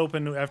doors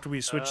open after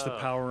we switch the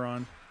power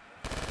on.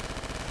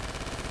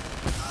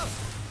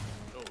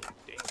 Oh,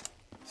 dang.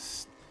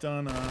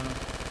 Stunner.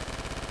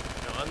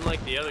 Now,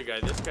 unlike the other guy,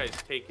 this guy's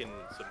taking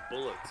some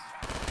bullets.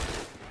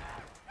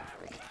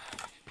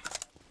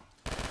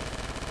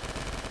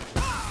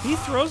 He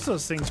throws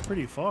those things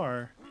pretty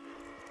far.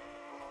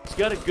 He's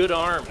got a good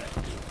arm.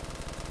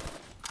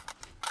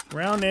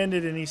 Round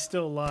ended and he's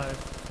still alive.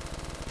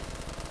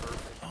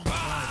 Oh my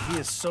god, he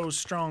is so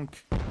strong.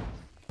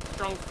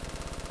 Strong.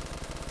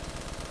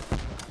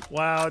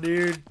 Wow,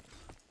 dude.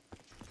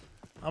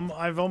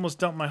 I've almost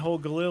dumped my whole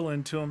Galil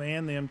into him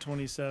and the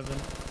M27.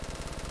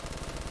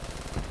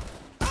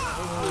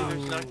 Hopefully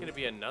there's not going to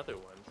be another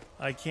one.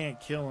 I can't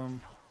kill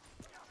him.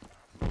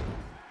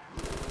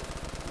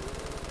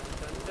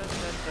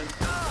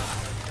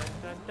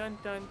 Dun, dun,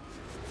 dun.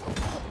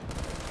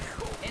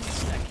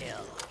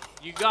 Insta-kill.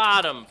 You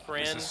got him, With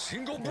friend. a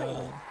single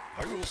blow,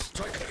 I will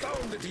strike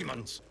down the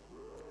demons.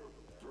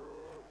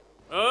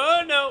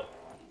 Oh, no.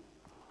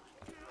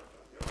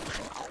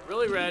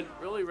 Really red,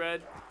 really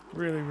red.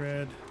 Really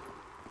red.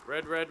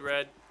 Red, red,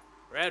 red.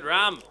 Red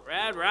rum,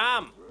 red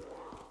rum.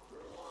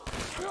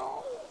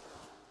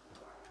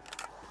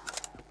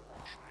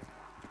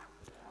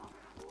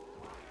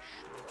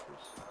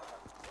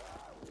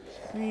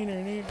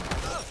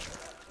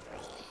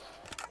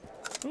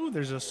 Ooh,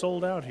 there's a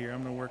sold out here.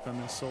 I'm gonna work on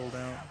this sold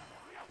out.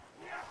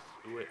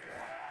 Do it.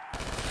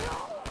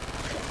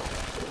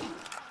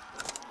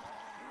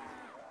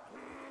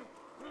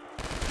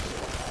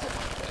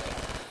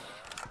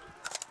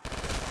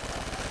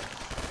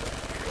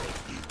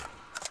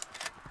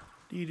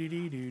 Dee dee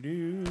dee doo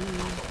doo.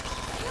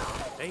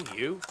 Hey,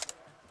 you.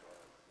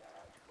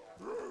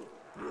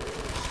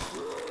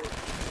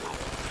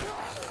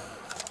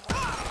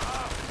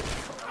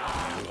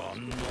 You are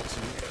not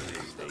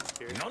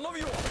ready. None of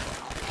you are.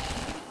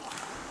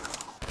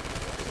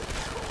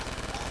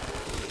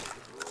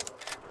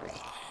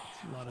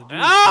 A lot of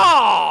dudes.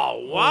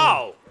 Oh,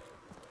 wow.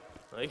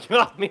 They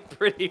got me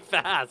pretty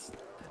fast.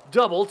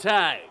 Double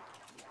tag.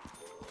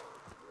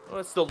 Well,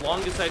 that's the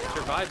longest I've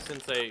survived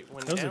since I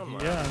went Those down.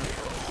 are, yeah.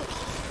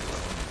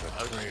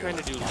 I was just trying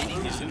to do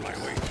loop In my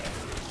way.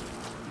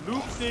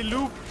 de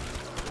loop.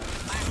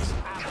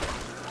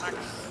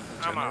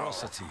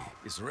 Generosity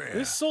is rare.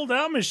 This sold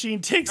out machine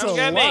takes Come a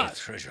get me. lot.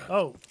 Treasure.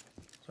 Oh,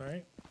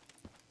 sorry.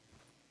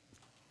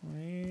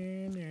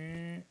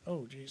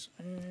 Oh, jeez.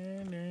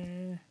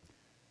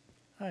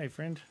 Hi,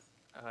 friend.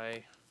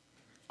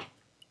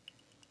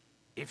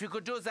 If you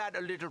could do that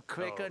a little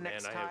quicker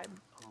next I have time.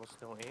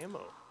 almost no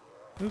ammo.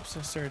 Oops,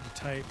 I started to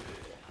type.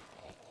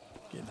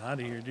 Getting out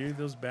of here, dude.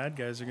 Those bad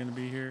guys are going to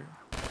be here.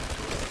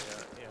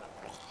 Yeah.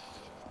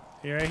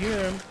 Here, I hear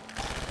him.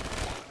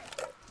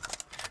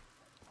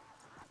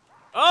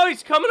 Oh,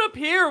 he's coming up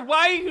here.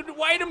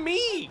 Why to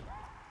me?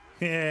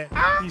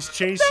 Yeah, he's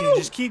chasing you.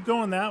 Just keep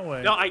going that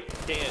way. No, I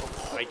can't.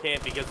 I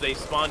can't because they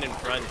spawn in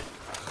front,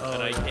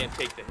 and I yeah. can't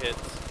take the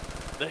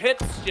hits. The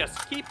hits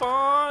just keep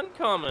on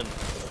coming.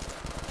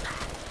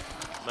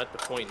 I'm at the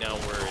point now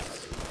where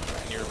it's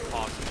near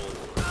impossible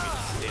for me to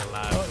stay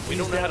alive. We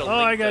don't know how to link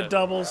I got the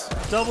doubles.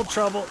 Double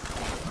trouble.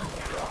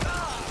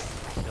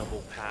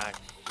 double pack.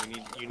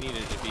 You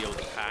needed to be able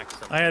to pack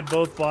something. I had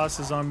both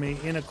bosses on me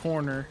in a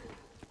corner.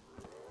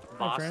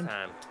 Boss friend.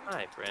 time.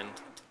 Hi, friend.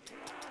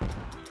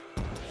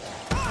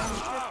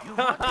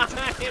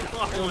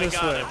 Oh my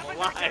god, I'm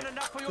alive.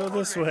 Go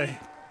this way.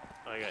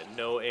 I got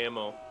no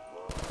ammo.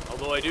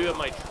 Although I do have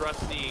my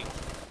trusty...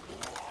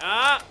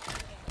 Ah!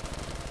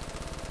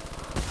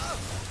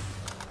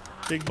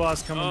 Big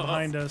boss coming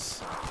behind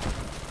us.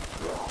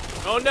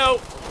 Oh no!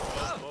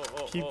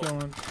 Keep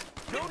going.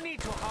 No need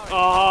to hurry.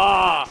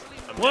 Ah!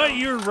 What?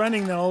 You were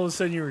running, then all of a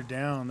sudden you were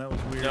down. That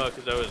was weird. No,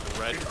 because I was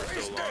red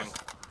for so long.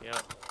 Yeah.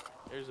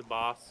 There's a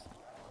boss.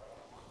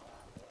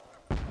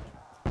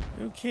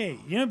 Okay,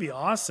 you know, it'd be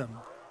awesome.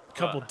 A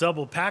couple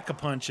double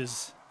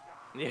pack-a-punches.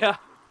 Yeah.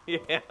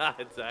 Yeah,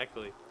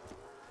 exactly.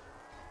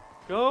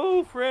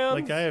 Go, friends!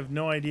 Like, I have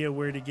no idea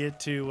where to get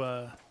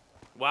to.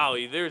 Wow,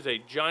 there's a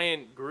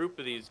giant group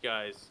of these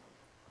guys.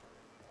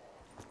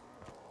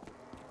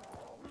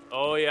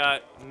 Oh, yeah.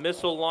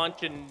 Missile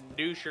launching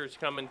douchers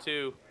coming,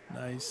 too.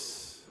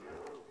 Nice.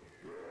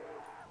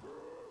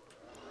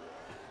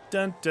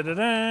 Dun dun dun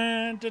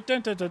dun dun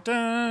dun dun dun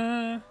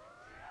dun.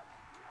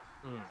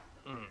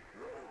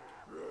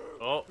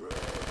 Oh,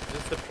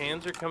 this the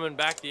Panzer coming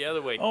back the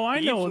other way. Oh,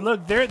 I know.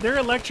 Look, they're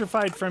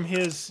electrified from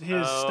his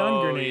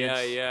stun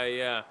grenades.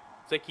 Yeah.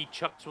 It's like he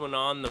chucks one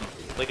on them,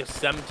 like a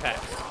Semtex.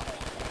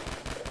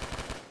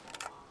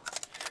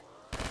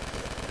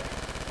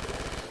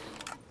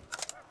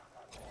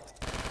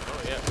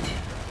 Oh yeah.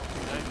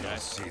 That guy.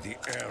 See the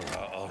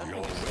era of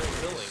your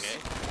Filling, eh?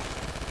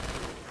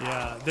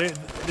 Yeah,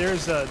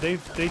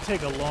 they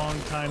take a long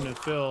time to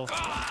fill.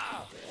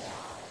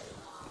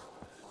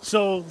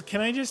 So,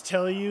 can I just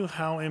tell you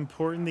how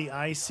important the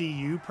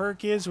ICU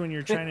perk is when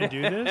you're trying to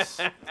do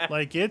this?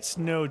 Like, it's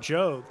no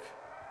joke.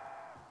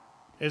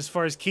 As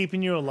far as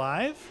keeping you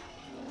alive?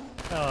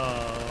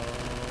 Oh.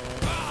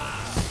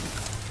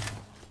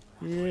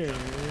 Yeah.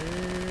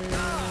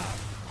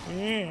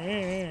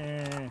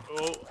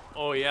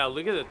 Oh yeah,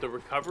 look at it. The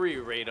recovery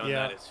rate on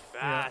that is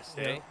fast,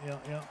 eh?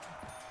 Yeah.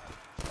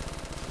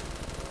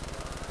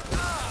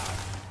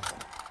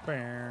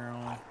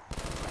 Bow.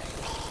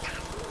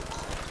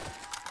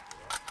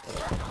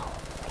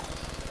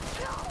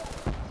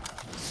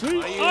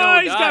 Sweet. Oh,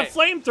 he's got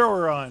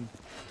flamethrower on.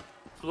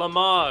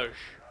 Flamage.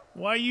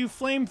 Why you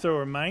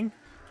flamethrower, man?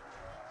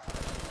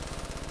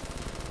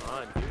 Come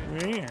on,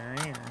 dude.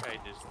 I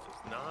just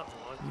does not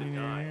want to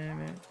die.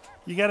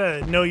 You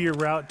gotta know your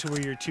route to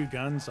where your two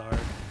guns are.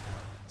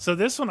 So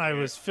this one I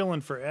was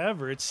filling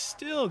forever. It's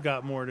still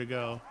got more to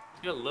go.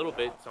 It's got a little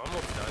bit. It's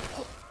almost done.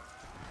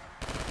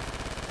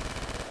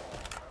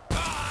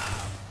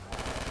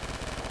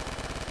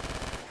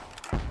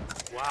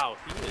 Wow,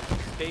 he is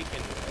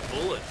taking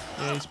bullets.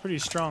 Yeah, he's pretty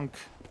strong.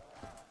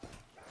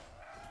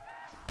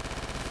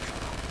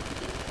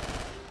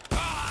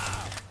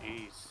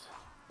 Jeez.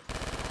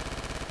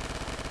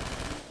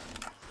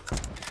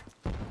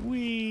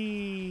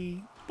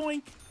 Wee.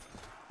 Boink.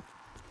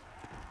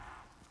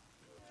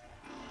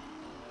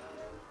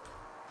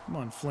 Come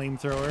on,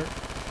 flamethrower.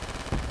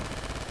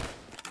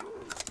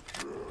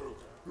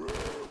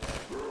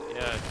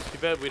 Yeah, it's too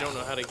bad we don't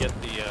know how to get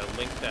the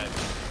link that.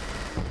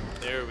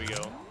 There we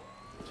go.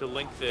 To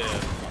link the.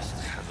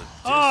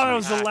 Oh, that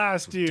was the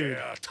last dude.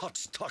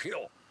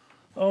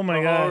 Oh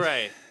my god. All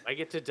right, I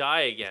get to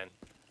die again.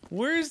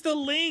 Where's the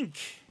link?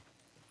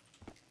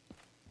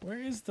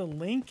 Where is the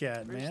link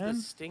at, Where's man?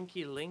 the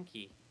stinky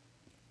linky?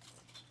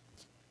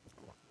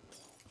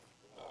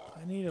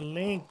 I need a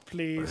link,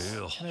 please.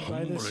 We'll Can I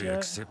buy this humbly yet?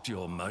 accept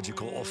your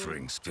magical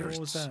offerings, spirits.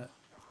 What was that?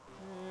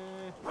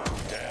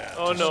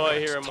 Oh no, I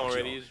hear him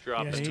already. He's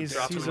dropping. Yeah, he's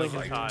dropping like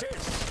over it's hot.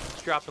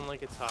 He's dropping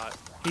like it's hot.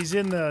 He's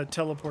in the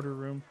teleporter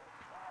room.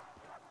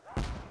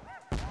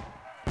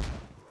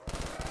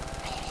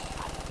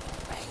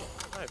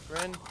 Hi,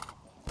 friend.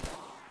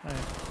 Hi.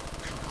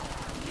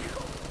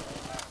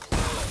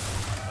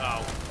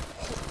 Oh.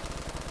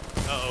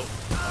 Uh-oh.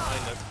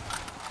 Behind us.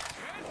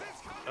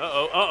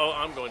 Uh-oh.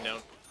 I'm going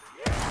down.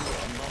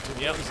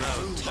 Yep,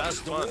 that's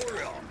fun.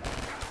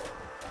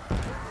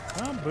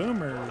 Oh,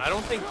 boomer. I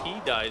don't think he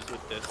dies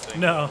with this thing.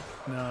 No,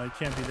 he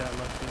can't be that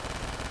lucky.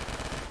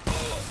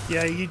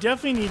 Yeah, you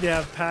definitely need to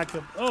have pack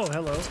up. Oh,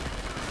 hello.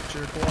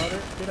 Jerk water.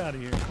 Get out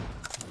of here.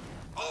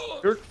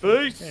 Jerk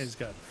face. Yeah, he's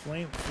got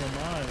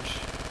flamage.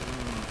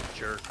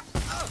 Jerk.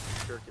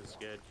 Jerk is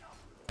good.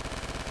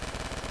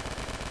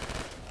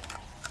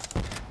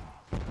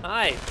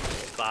 Hi.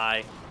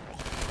 Bye.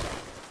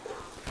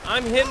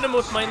 I'm hitting him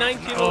with my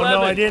 1911. Oh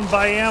no, I didn't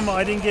buy ammo.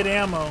 I didn't get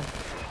ammo.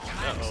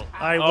 Uh-oh.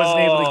 I wasn't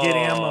able to get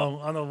ammo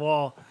on the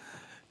wall.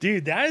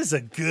 Dude, that is a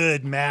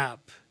good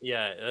map.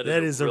 Yeah,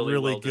 that is a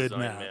really good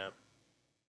well-designed map.